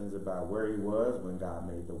questions about where he was when God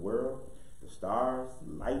made the world, the stars,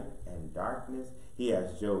 light, and darkness. He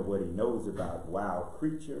asked Job what he knows about wild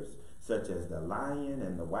creatures, such as the lion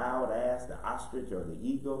and the wild ass, the ostrich or the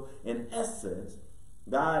eagle. In essence,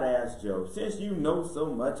 God asked Job, since you know so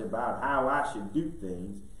much about how I should do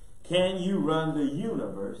things, can you run the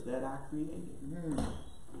universe that I created?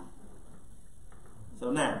 So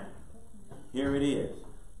now, here it is.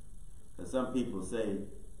 Because some people say,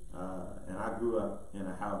 and I grew up in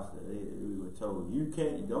a house that we were told,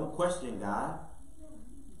 don't question God.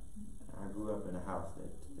 I grew up in a house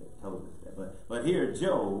that told us that. But here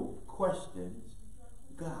Job questions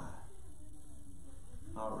God.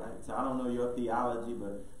 All right, so I don't know your theology,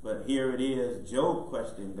 but here it is. Job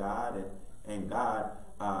questioned God, and God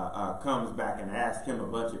comes back and asks him a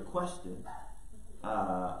bunch of questions.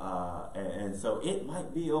 And so it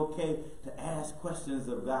might be okay to ask questions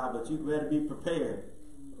of God, but you better be prepared.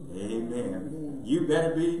 Amen. You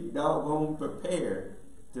better be doggone prepared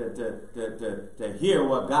to hear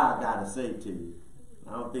what God got to say to you.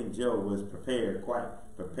 I don't think Job was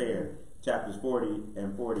quite prepared. Chapters 40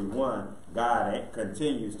 and 41, God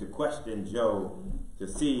continues to question Job to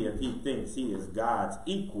see if he thinks he is God's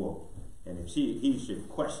equal and if he should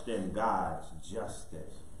question God's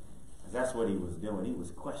justice. That's what he was doing. He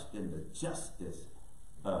was questioning the justice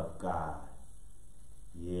of God.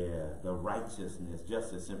 Yeah, the righteousness.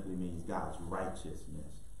 Justice simply means God's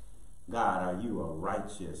righteousness. God, are you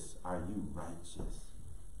righteous?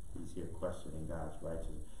 He's here questioning God's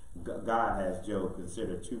righteousness. God has Job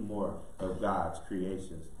consider two more of God's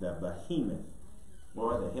creations, the behemoth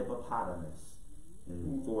or the hippopotamus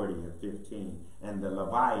in 40 and 15, and the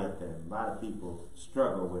Leviathan. A lot of people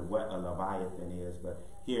struggle with what a Leviathan is, but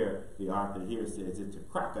here the author here says it's a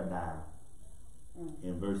crocodile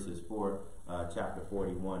in verses 4, chapter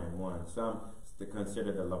 41 and 1. Some to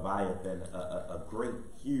consider the Leviathan a great,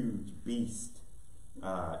 huge beast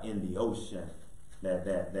in the ocean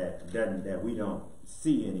that we don't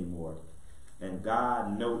see anymore. And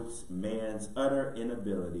God notes man's utter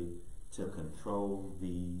inability to control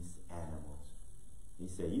these animals. He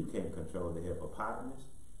said, you can't control the hippopotamus.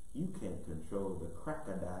 You can't control the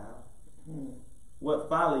crocodile. What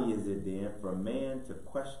folly is it then for man to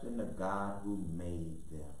question the God who made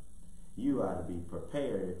them? You ought to be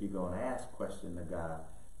prepared if you're going to ask question to God,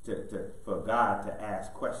 for God to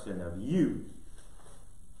ask question of you.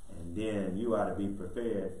 And then you ought to be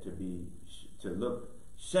prepared to look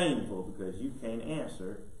shameful because you can't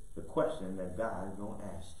answer the question that God is going to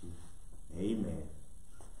ask you. Amen.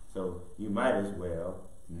 So you might as well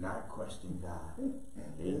not question God.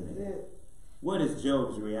 Amen. What is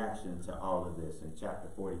Job's reaction to all of this in chapter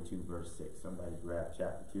 42, verse 6? Somebody grab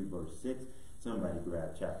chapter 2, verse 6. Somebody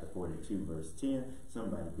grab chapter 42, verse 10.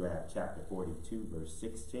 Somebody grab chapter 42, verse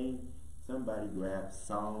 16. Somebody grab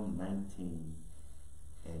Psalm 19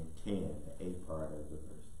 and 10, the A part of the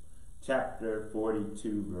verse. Chapter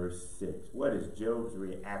 42, verse 6. What is Job's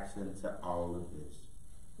reaction to all of this?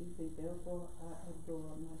 He said, therefore I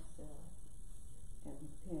adore myself and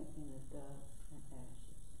repent in the dust and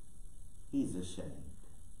ashes. He's ashamed.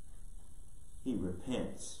 He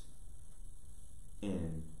repents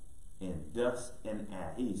in dust and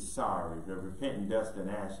ash. He's sorry. The repent in dust and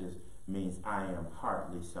ashes means I am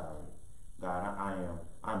heartily sorry. God,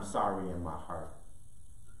 I'm sorry in my heart.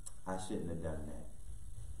 I shouldn't have done that.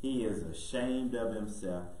 He is ashamed of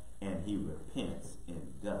himself and he repents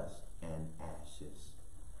in dust and ashes.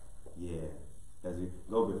 Yeah. As we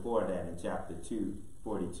go before that in chapter 2,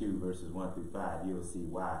 42, verses 1 through 5, you'll see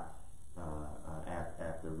why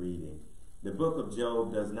after reading. The book of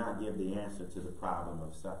Job does not give the answer to the problem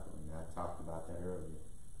of suffering. I talked about that earlier.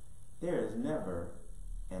 There is never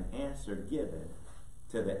an answer given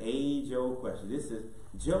to the age-old question.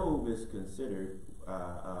 Job is considered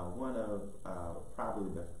one of probably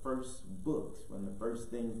the first books, one of the first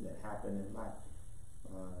things that happen in life.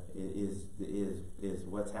 Is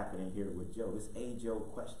what's happening here with Job. It's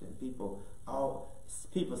age-old question. People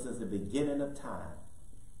since the beginning of time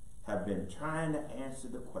have been trying to answer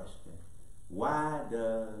the question: why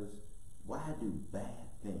do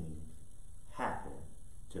bad things happen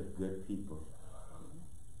to good people?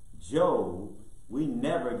 Job, we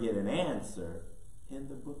never get an answer in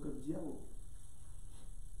the book of Job.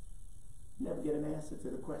 Never get an answer to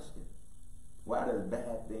the question. Why does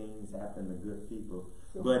bad things happen to good people?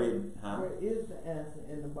 So where is the answer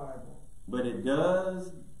in the Bible? But it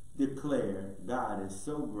does declare God is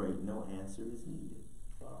so great, no answer is needed.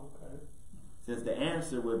 Okay. Since the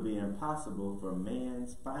answer would be impossible for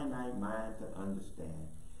man's finite mind to understand.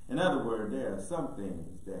 In other words, there are some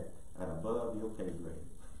things that are above your pay grade.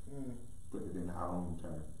 Put it in our own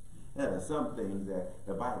terms. There are some things that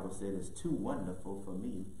the Bible said is too wonderful for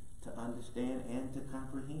me to understand and to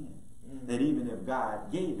comprehend. That even if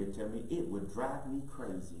God gave it to me, it would drive me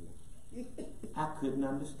crazy. I couldn't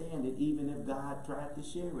understand it even if God tried to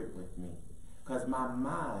share it with me. Because my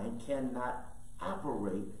mind cannot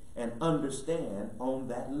operate and understand on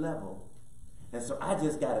that level. And so I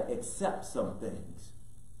just got to accept some things.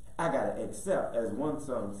 I got to accept, as one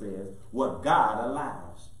song says, what God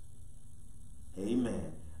allows.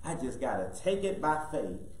 Amen. I just got to take it by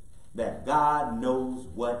faith that God knows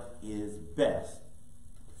what is best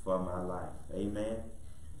for my life. Amen.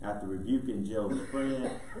 After rebuking Job's friend,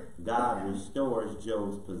 God restores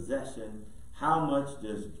Job's possession. How much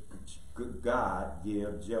does God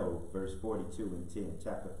give Job? Verse 42 and 10.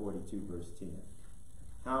 Chapter 42, verse 10.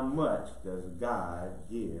 How much does God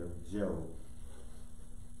give Job?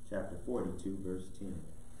 Chapter 42, verse 10.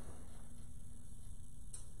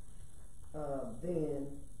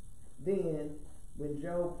 Then, when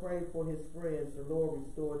Job prayed for his friends, the Lord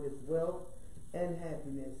restored his wealth and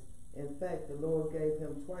happiness. In fact, the Lord gave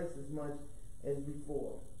him twice as much as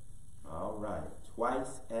before. All right,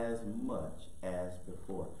 twice as much as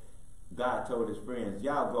before. God told his friends,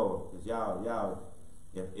 y'all go, because y'all,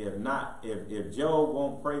 if Job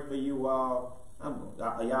won't pray for you all,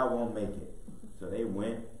 y'all won't make it. So they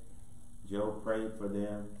went. Job prayed for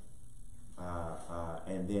them,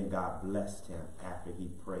 and then God blessed him after he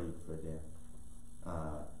prayed for them.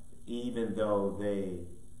 Even though they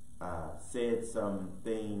said some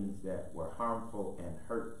things that were harmful and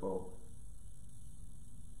hurtful,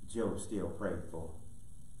 Job still prayed for them.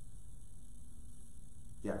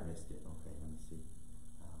 Yeah, I missed it. Okay, let me see.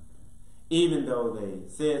 Even though they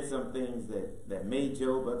said some things that made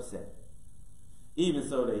Job upset, even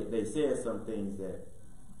so they said some things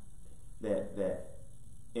that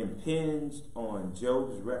impinged on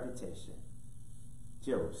Job's reputation,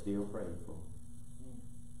 Job still prayed for them.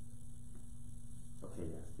 Okay,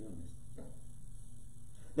 I still missed it.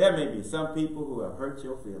 There may be some people who have hurt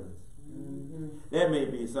your feelings. There may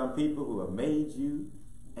be some people who have made you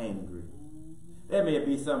angry. There may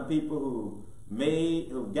be some people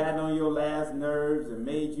who've gotten on your last nerves and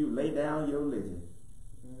made you lay down your religion.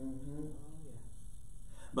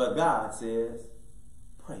 But God says,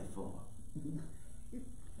 pray for them.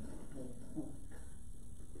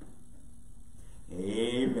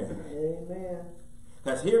 Amen. Amen.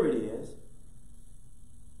 Because here it is.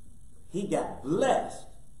 He got blessed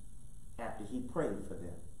after he prayed for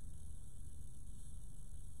them.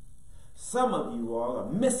 Some of you all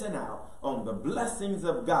are missing out on the blessings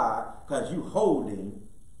of God because you holding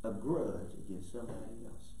a grudge against somebody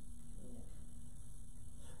else.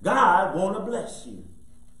 God want to bless you.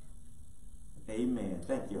 Amen.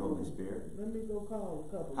 Thank you, Holy Spirit. Let me go call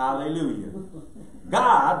a couple. Hallelujah.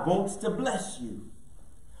 God wants to bless you.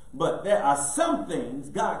 But there are some things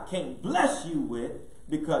God can't bless you with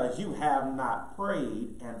because you have not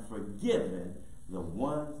prayed and forgiven the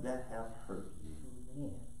ones that have hurt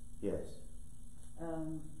you. Yes.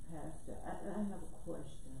 Pastor, I have a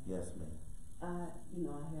question. Yes, ma'am. I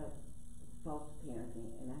have foster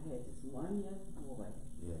parenting, and I had this one young boy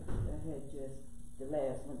Yeah. that had just the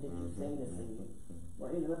last one that you seen to see.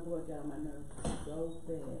 Well, that boy got on my nerves so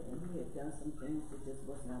bad, and he had done some things that just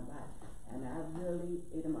was not right, and I really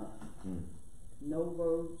ate him up. No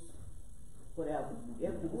words, whatever.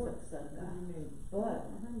 Everything was up the son of God. But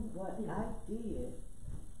what I did,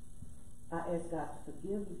 I asked God to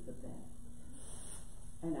forgive me for that.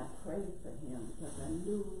 And I prayed for him because I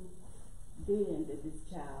knew then that this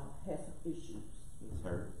child has some issues. He's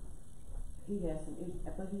hurt. He has some issues,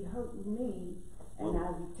 but he hurt me, and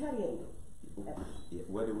I retaliated.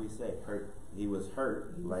 What did we say? Hurt. He was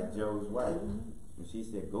hurt, like Joe's wife. And she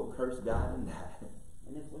said, "Go curse God and die."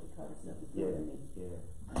 And that's what he called himself to Yeah, do to me.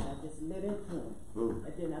 yeah. And I just let into him. Ooh.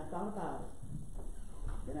 And then I thought about it.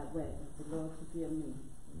 Then I went and said, Lord, forgive me.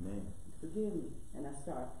 Amen. Forgive me. And I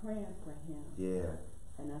started praying for him. Yeah.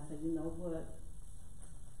 And I said, you know what?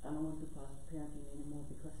 I don't want to do foster parenting anymore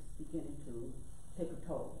because it's beginning to take a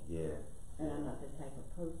toll. Yeah. And I'm not that type of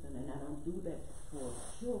person, and I don't do that for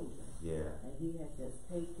children. Yeah. And he had just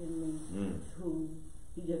taken me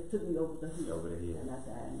he just took me over the hill. Over the hill. And I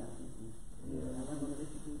said, I know. Yeah. I wasn't going to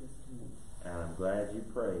let you do this to me. And I'm glad you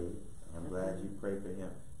prayed. I'm glad you prayed for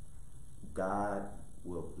him. God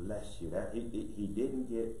will bless you. That he didn't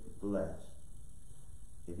get blessed.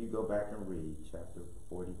 If you go back and read chapter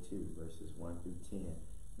 42, verses 1 through 10,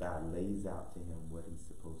 God lays out to him what he's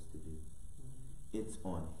supposed to do. It's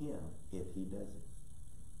on him if he doesn't.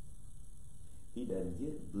 He doesn't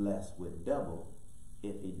get blessed with double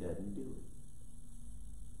if he doesn't do it.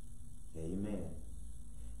 Amen.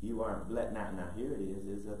 You aren't blessed. Now here it is.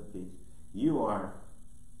 There's other piece. You aren't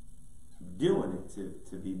doing it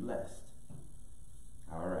to be blessed.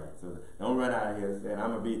 All right. So don't run out of here saying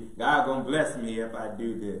God gonna bless me if I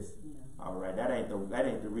do this. No. All right. That ain't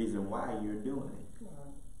the reason why you're doing it.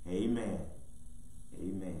 No. Amen.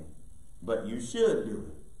 Amen. But you should do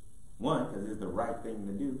it. One, because it's the right thing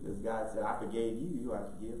to do. Because God said, I forgave you, you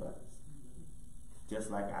ought to forgive others.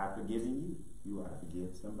 Just like I've forgiven you, you ought to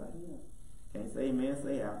forgive somebody else. Can't say amen,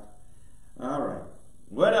 say out. All right.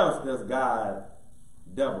 What else does God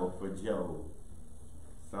double for Job?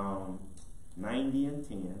 Psalm 90 and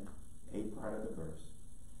 10, a part of the verse.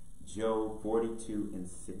 Job 42 and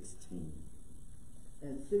 16.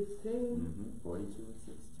 And 16? 42 and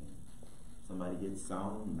 16. Somebody get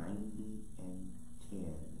Psalm 90 and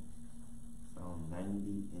 10. Psalm 90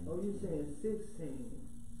 and 10. Oh, you saying 16?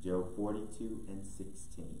 Job 42 and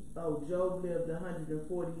 16. Oh, Job lived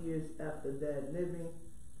 140 years after that, living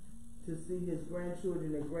to see his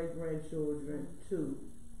grandchildren and great-grandchildren too.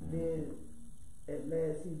 Then at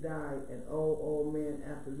last he died, an old man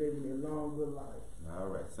after living a long good life. All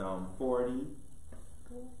right, Psalm 90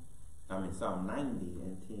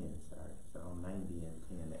 and 10, sorry. Psalm 90 and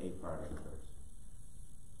 10, the A part of the verse.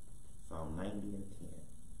 Psalm 90 and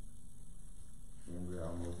 10. And we're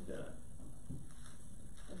almost done.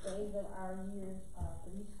 The days of our years are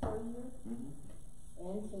 80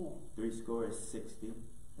 and 10. 3 score is 60.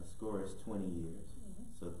 A score is 20 years.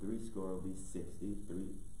 So 3 score will be 60.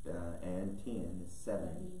 3 and 10 is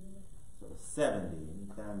 70. So 70.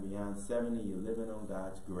 Anytime beyond 70, you're living on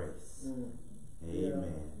God's grace.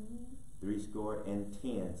 Amen. 3 score and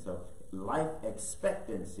 10. So life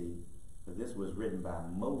expectancy, because this was written by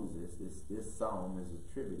Moses. This psalm is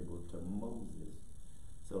attributable to Moses.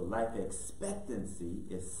 So life expectancy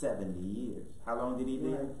is 70 years. How long did he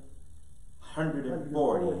live?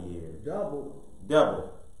 140 years. Double.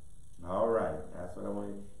 All right. That's what I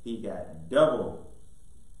wanted. He got double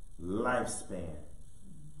lifespan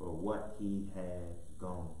for what he had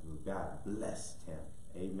gone through. God blessed him.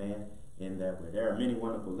 Amen. In that way. There are many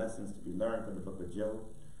wonderful lessons to be learned from the book of Job.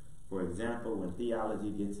 For example, when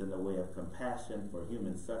theology gets in the way of compassion for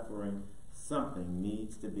human suffering, something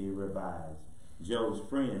needs to be revised. Job's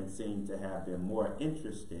friends seem to have been more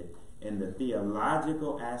interested in the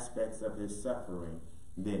theological aspects of his suffering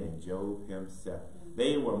than in Job himself.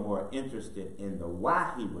 They were more interested in the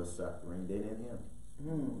why he was suffering than in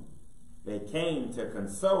him. They came to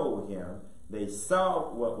console him. They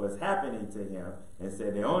saw what was happening to him and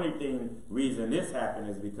said, the only reason this happened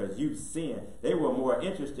is because you sinned. They were more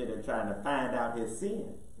interested in trying to find out his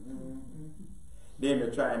sin than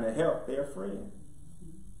to trying to help their friend.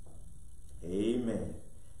 Amen.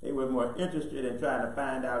 They were more interested in trying to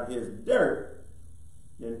find out his dirt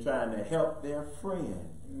than trying to help their friend.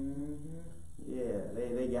 Yeah,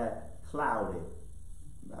 they got clouded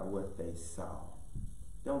by what they saw.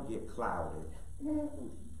 Don't get clouded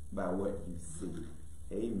by what you see.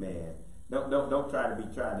 Amen. Don't try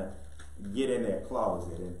to get in their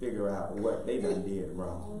closet and figure out what they done did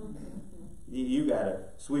wrong. You got to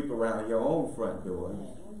sweep around your own front door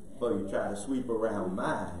before you try to sweep around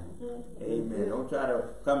mine. Amen. Don't try to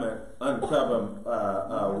come and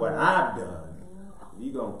uncover what I've done. If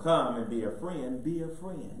you're going to come and be a friend, be a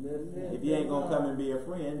friend. If you ain't going to come and be a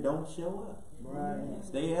friend, don't show up. Right.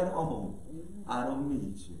 Stay at home. I don't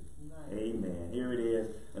need you. Amen. Here it is.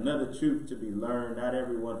 Another truth to be learned. Not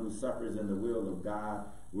everyone who suffers in the will of God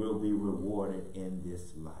will be rewarded in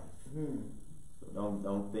this life. So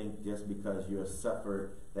don't think just because you're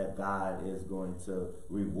suffered that God is going to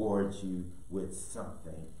reward you with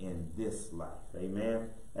something in this life. Amen.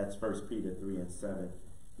 That's 1 Peter 3:7.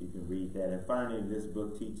 You can read that. And finally, this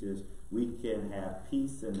book teaches we can have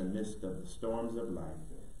peace in the midst of the storms of life.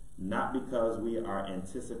 Not because we are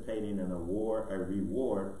anticipating a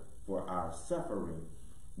reward for our suffering,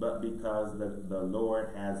 but because the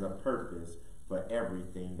Lord has a purpose for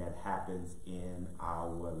everything that happens in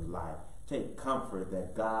our life. Take comfort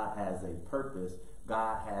that God has a purpose,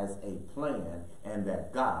 God has a plan, and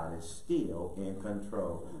that God is still in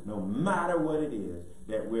control. No matter what it is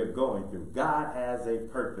that we're going through, God has a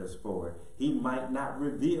purpose for it. He might not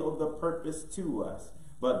reveal the purpose to us,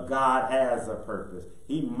 but God has a purpose.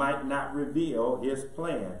 He might not reveal his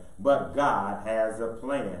plan, but God has a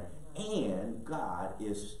plan. And God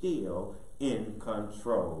is still in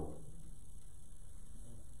control.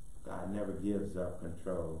 God never gives up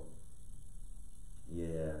control.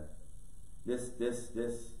 Yeah. This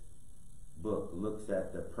book looks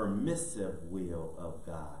at the permissive will of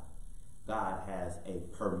God. God has a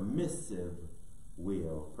permissive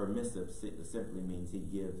will. Permissive simply means he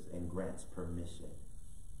gives and grants permission.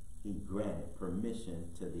 He granted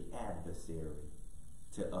permission to the adversary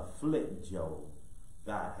to afflict Job.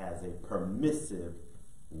 God has a permissive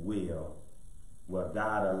will. What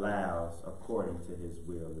God allows according to his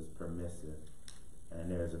will is permissive. And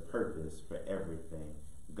there's a purpose for everything.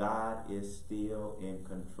 God is still in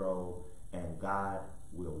control, and God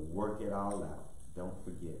will work it all out. Don't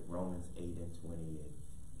forget Romans 8:28.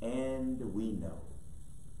 And we know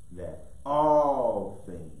that all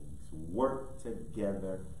things work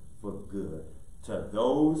together for good to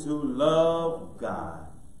those who love God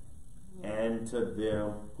and to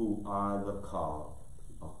them who are the called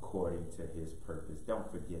according to his purpose. Don't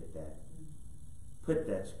forget that. Put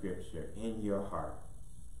that scripture in your heart.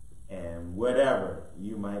 And whatever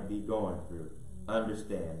you might be going through,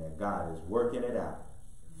 understand that God is working it out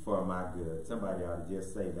for my good. Somebody ought to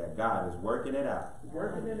just say that God is working it out.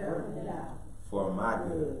 Working it out. For my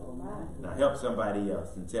good. Now help somebody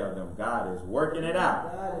else and tell them God is working it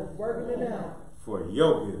out. God is working it out. For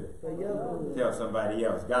your good. For your good. Tell somebody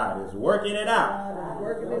else, God is working it out. God is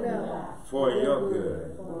working it out. For your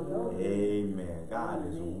good. Amen. God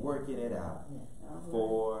is working it out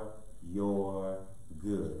for your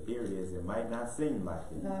good. Here it is. It might not seem like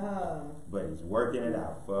it, but he's working it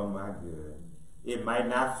out for my good. It might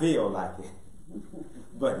not feel like it,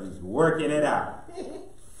 but he's working it out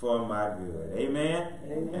for my good. Amen?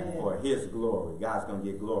 Amen. And for his glory. God's going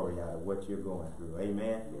to get glory out of what you're going through.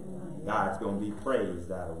 Amen? God's going to be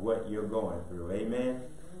praised out of what you're going through. Amen?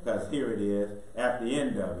 Because here it is. At the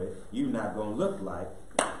end of it, you're not going to look like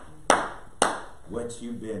what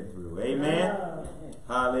you've been through. Amen?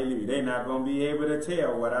 Hallelujah. They're not going to be able to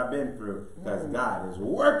tell what I've been through because God is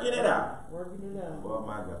working it out. Working it out. Oh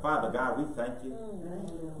my God. Father God, we thank you.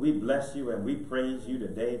 We bless you and we praise you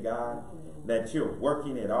today, God, that you're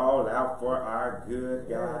working it all out for our good,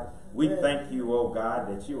 God. We thank you, oh God,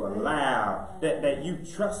 that you allow, that you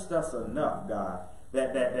trust us enough, God,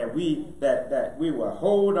 that we will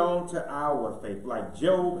hold on to our faith like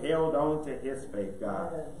Job held on to his faith,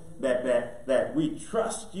 God. That we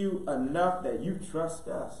trust you enough that you trust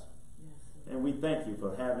us. And we thank you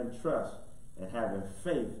for having trust and having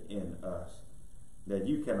faith in us. That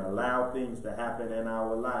you can allow things to happen in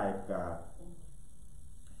our life, God.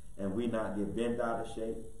 And we not get bent out of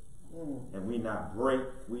shape. And we not break,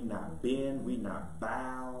 we not bend, we not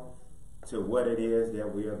bow to what it is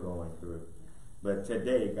that we are going through. But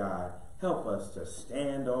today, God, help us to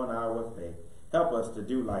stand on our faith. Help us to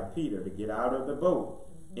do like Peter, to get out of the boat,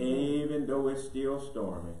 even though it's still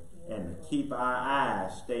storming, and to keep our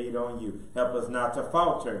eyes stayed on you. Help us not to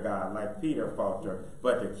falter, God, like Peter faltered,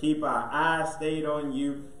 but to keep our eyes stayed on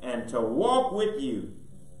you and to walk with you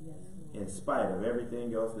in spite of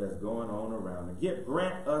everything else that's going on around us.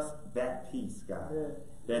 Grant us that peace, God,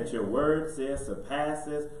 that your word says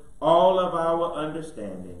surpasses all of our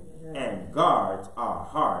understanding and guards our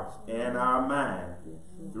hearts and our minds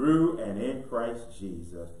through and in Christ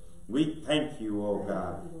Jesus. We thank you, oh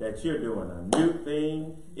God, that you're doing a new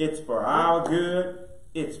thing. It's for our good.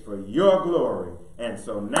 It's for your glory. And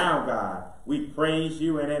so now, God, we praise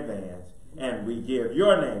you in advance, and we give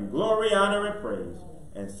your name glory, honor, and praise,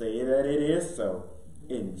 and say that it is so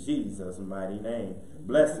in Jesus' mighty name.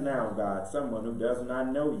 Bless now, God, someone who does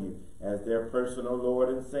not know you as their personal Lord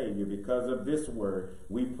and Savior. Because of this word,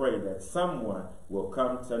 we pray that someone will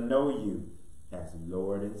come to know you as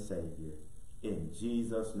Lord and Savior. In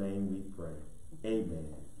Jesus' name we pray.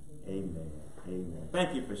 Amen. Amen. Amen.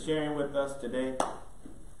 Thank you for sharing with us today.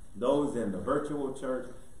 Those in the virtual church,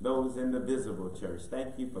 those in the visible church,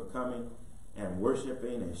 thank you for coming and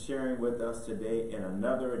worshiping and sharing with us today in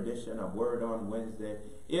another edition of Word on Wednesday.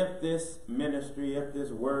 If this ministry, if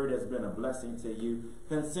this word has been a blessing to you,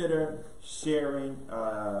 consider sharing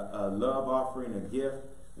a love offering, a gift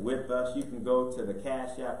with us. You can go to the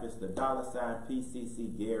Cash App. It's the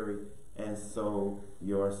 $PCC Gary, and sow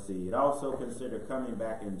your seed. Also consider coming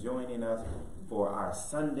back and joining us for our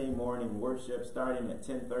Sunday morning worship, starting at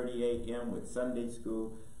 10:30 a.m. with Sunday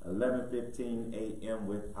school, 11:15 a.m.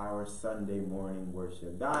 with our Sunday morning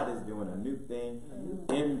worship. God is doing a new thing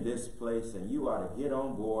in this place, and you ought to get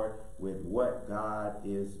on board with what God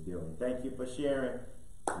is doing. Thank you for sharing.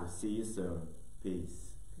 We'll see you soon. Peace.